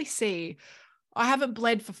actually see, I haven't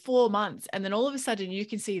bled for 4 months. And then all of a sudden you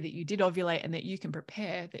can see that you did ovulate, and that you can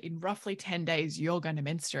prepare that in roughly 10 days, you're going to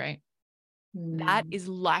menstruate. That is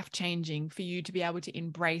life-changing for you to be able to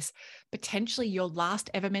embrace potentially your last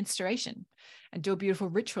ever menstruation and do a beautiful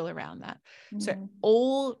ritual around that. So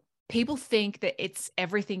all people think that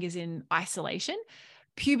everything is in isolation.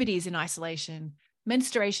 Puberty is in isolation.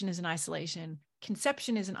 Menstruation is in isolation.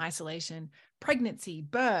 Conception is in isolation. Pregnancy,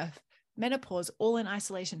 birth, menopause, all in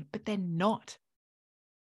isolation, but they're not.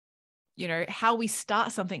 You know, how we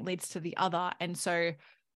start something leads to the other. And so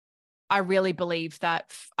I really believe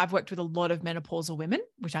that I've worked with a lot of menopausal women,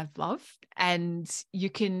 which I've loved, and you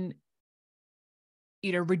can,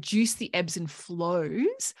 you know, reduce the ebbs and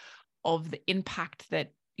flows of the impact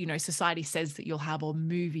that, you know, society says that you'll have, or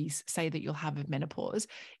movies say that you'll have, of menopause,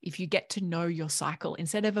 if you get to know your cycle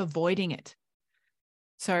instead of avoiding it.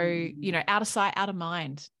 So, you know, out of sight, out of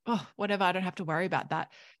mind. Oh, whatever, I don't have to worry about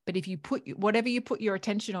that. But if you put, whatever you put your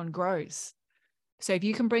attention on grows. So if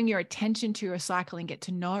you can bring your attention to your cycle and get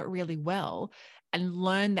to know it really well and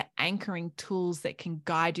learn the anchoring tools that can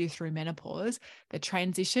guide you through menopause, the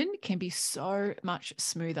transition can be so much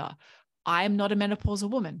smoother. I am not a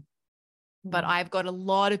menopausal woman, but I've got a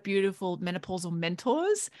lot of beautiful menopausal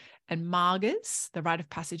mentors and Margas, the rite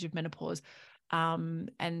of passage of menopause,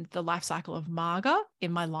 and the life cycle of Marga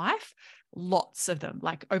in my life. Lots of them,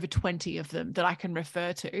 like over 20 of them that I can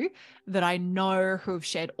refer to, that I know who have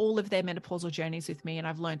shared all of their menopausal journeys with me. And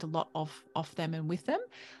I've learned a lot off them and with them,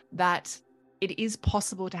 that it is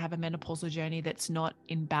possible to have a menopausal journey that's not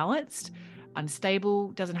imbalanced,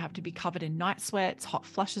 unstable, doesn't have to be covered in night sweats, hot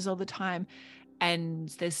flushes all the time. And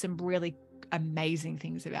there's some really amazing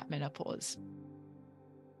things about menopause.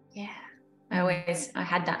 Yeah. I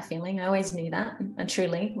had that feeling. I always knew that. I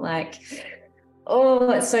truly, like,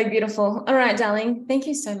 oh, it's so beautiful. All right, darling. Thank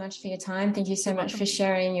you so much for your time. Thank you so much for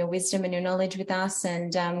sharing your wisdom and your knowledge with us.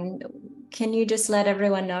 And can you just let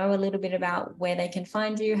everyone know a little bit about where they can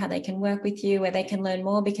find you, how they can work with you, where they can learn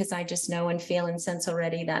more? Because I just know and feel and sense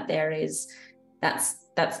already that they're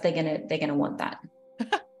gonna want that.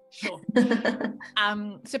 Sure.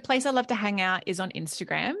 So place I love to hang out is on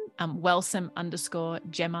Instagram,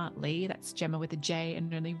 wellsome_Jema Lee. That's Jema with a J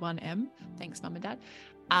and only one M. Thanks, Mum and Dad.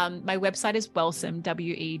 My website is wellsome,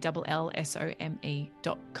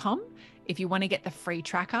 WELLSOME.com. If you want to get the free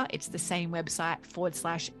tracker, it's the same website,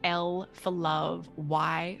 /L for love,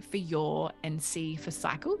 Y for your, and C for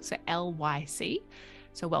cycle. So LYC.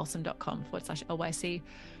 So wellsome.com /LYC.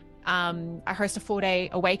 I host a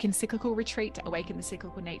 4-day Awaken Cyclical retreat to awaken the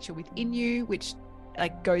cyclical nature within you, which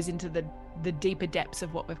like goes into the deeper depths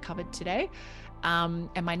of what we've covered today.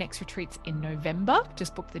 And my next retreat's in November.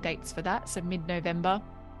 Just booked the dates for that. So mid-November.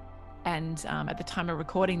 And at the time of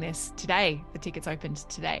recording this today, the tickets opened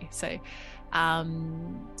today. So you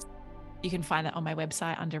can find that on my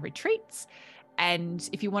website under retreats. And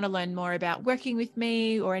if you want to learn more about working with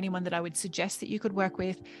me or anyone that I would suggest that you could work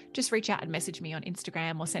with, just reach out and message me on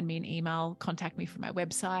Instagram or send me an email, contact me from my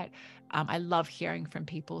website. I love hearing from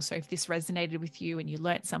people. So if this resonated with you and you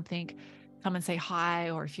learned something, come and say hi.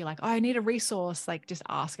 Or if you're like, oh, I need a resource, like just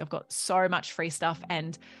ask. I've got so much free stuff.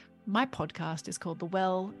 And my podcast is called the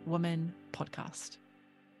Well Woman Podcast.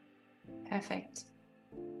 Perfect.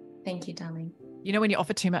 Thank you, darling. You know, when you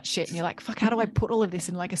offer too much shit and you're like, fuck, how do I put all of this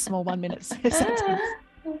in like a small 1 minute sentence?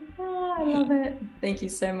 Oh, I love it. Thank you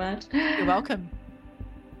so much. You're welcome.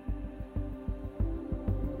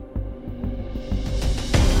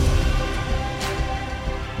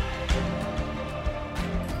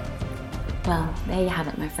 Well, there you have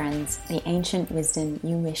it, my friends. The ancient wisdom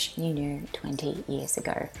you wish you knew 20 years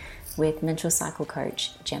ago with menstrual cycle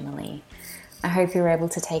coach Jema Lee. I hope you were able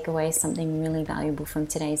to take away something really valuable from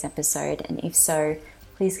today's episode. And if so,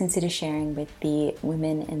 please consider sharing with the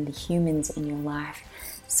women and the humans in your life.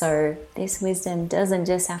 So this wisdom doesn't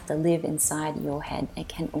just have to live inside your head. It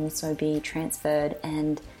can also be transferred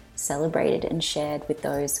and celebrated and shared with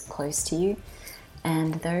those close to you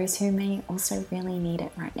and those who may also really need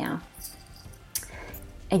it right now.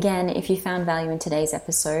 Again, if you found value in today's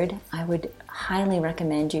episode, I would highly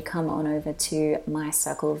recommend you come on over to my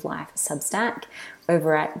Circle of Life Substack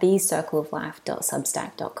over at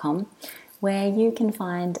thecircleoflife.substack.com, where you can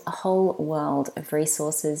find a whole world of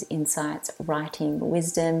resources, insights, writing,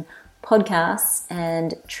 wisdom, podcasts,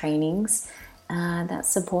 and trainings that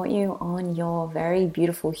support you on your very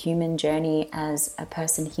beautiful human journey as a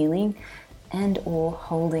person healing and or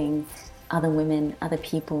holding other women, other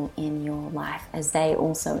people in your life as they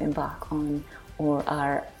also embark on or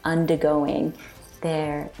are undergoing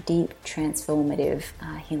their deep transformative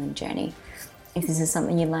healing journey. If this is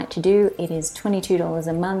something you'd like to do, it is $22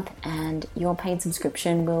 a month, and your paid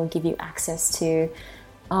subscription will give you access to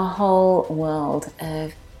a whole world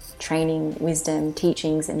of training, wisdom,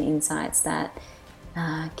 teachings, and insights that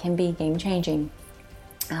can be game-changing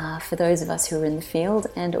for those of us who are in the field,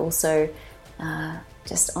 and also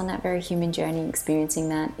just on that very human journey, experiencing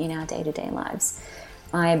that in our day-to-day lives.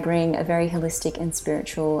 I bring a very holistic and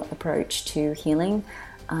spiritual approach to healing.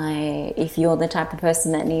 If you're the type of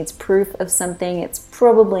person that needs proof of something, it's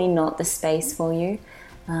probably not the space for you.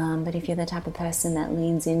 But if you're the type of person that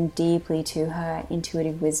leans in deeply to her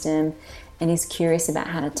intuitive wisdom and is curious about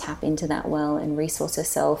how to tap into that well and resource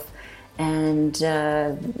herself and,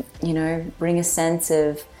 bring a sense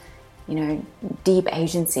of, deep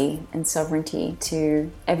agency and sovereignty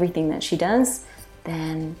to everything that she does,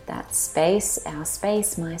 then that space, our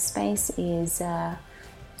space, my space is...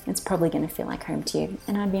 it's probably going to feel like home to you,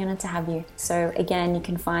 and I'd be honored to have you. So again, you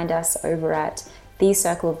can find us over at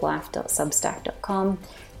thecircleoflife.substack.com.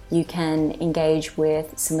 You can engage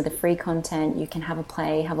with some of the free content. You can have a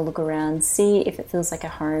play, have a look around, see if it feels like a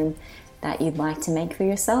home that you'd like to make for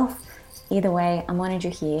yourself. Either way, I'm honored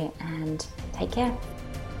you're here, and take care.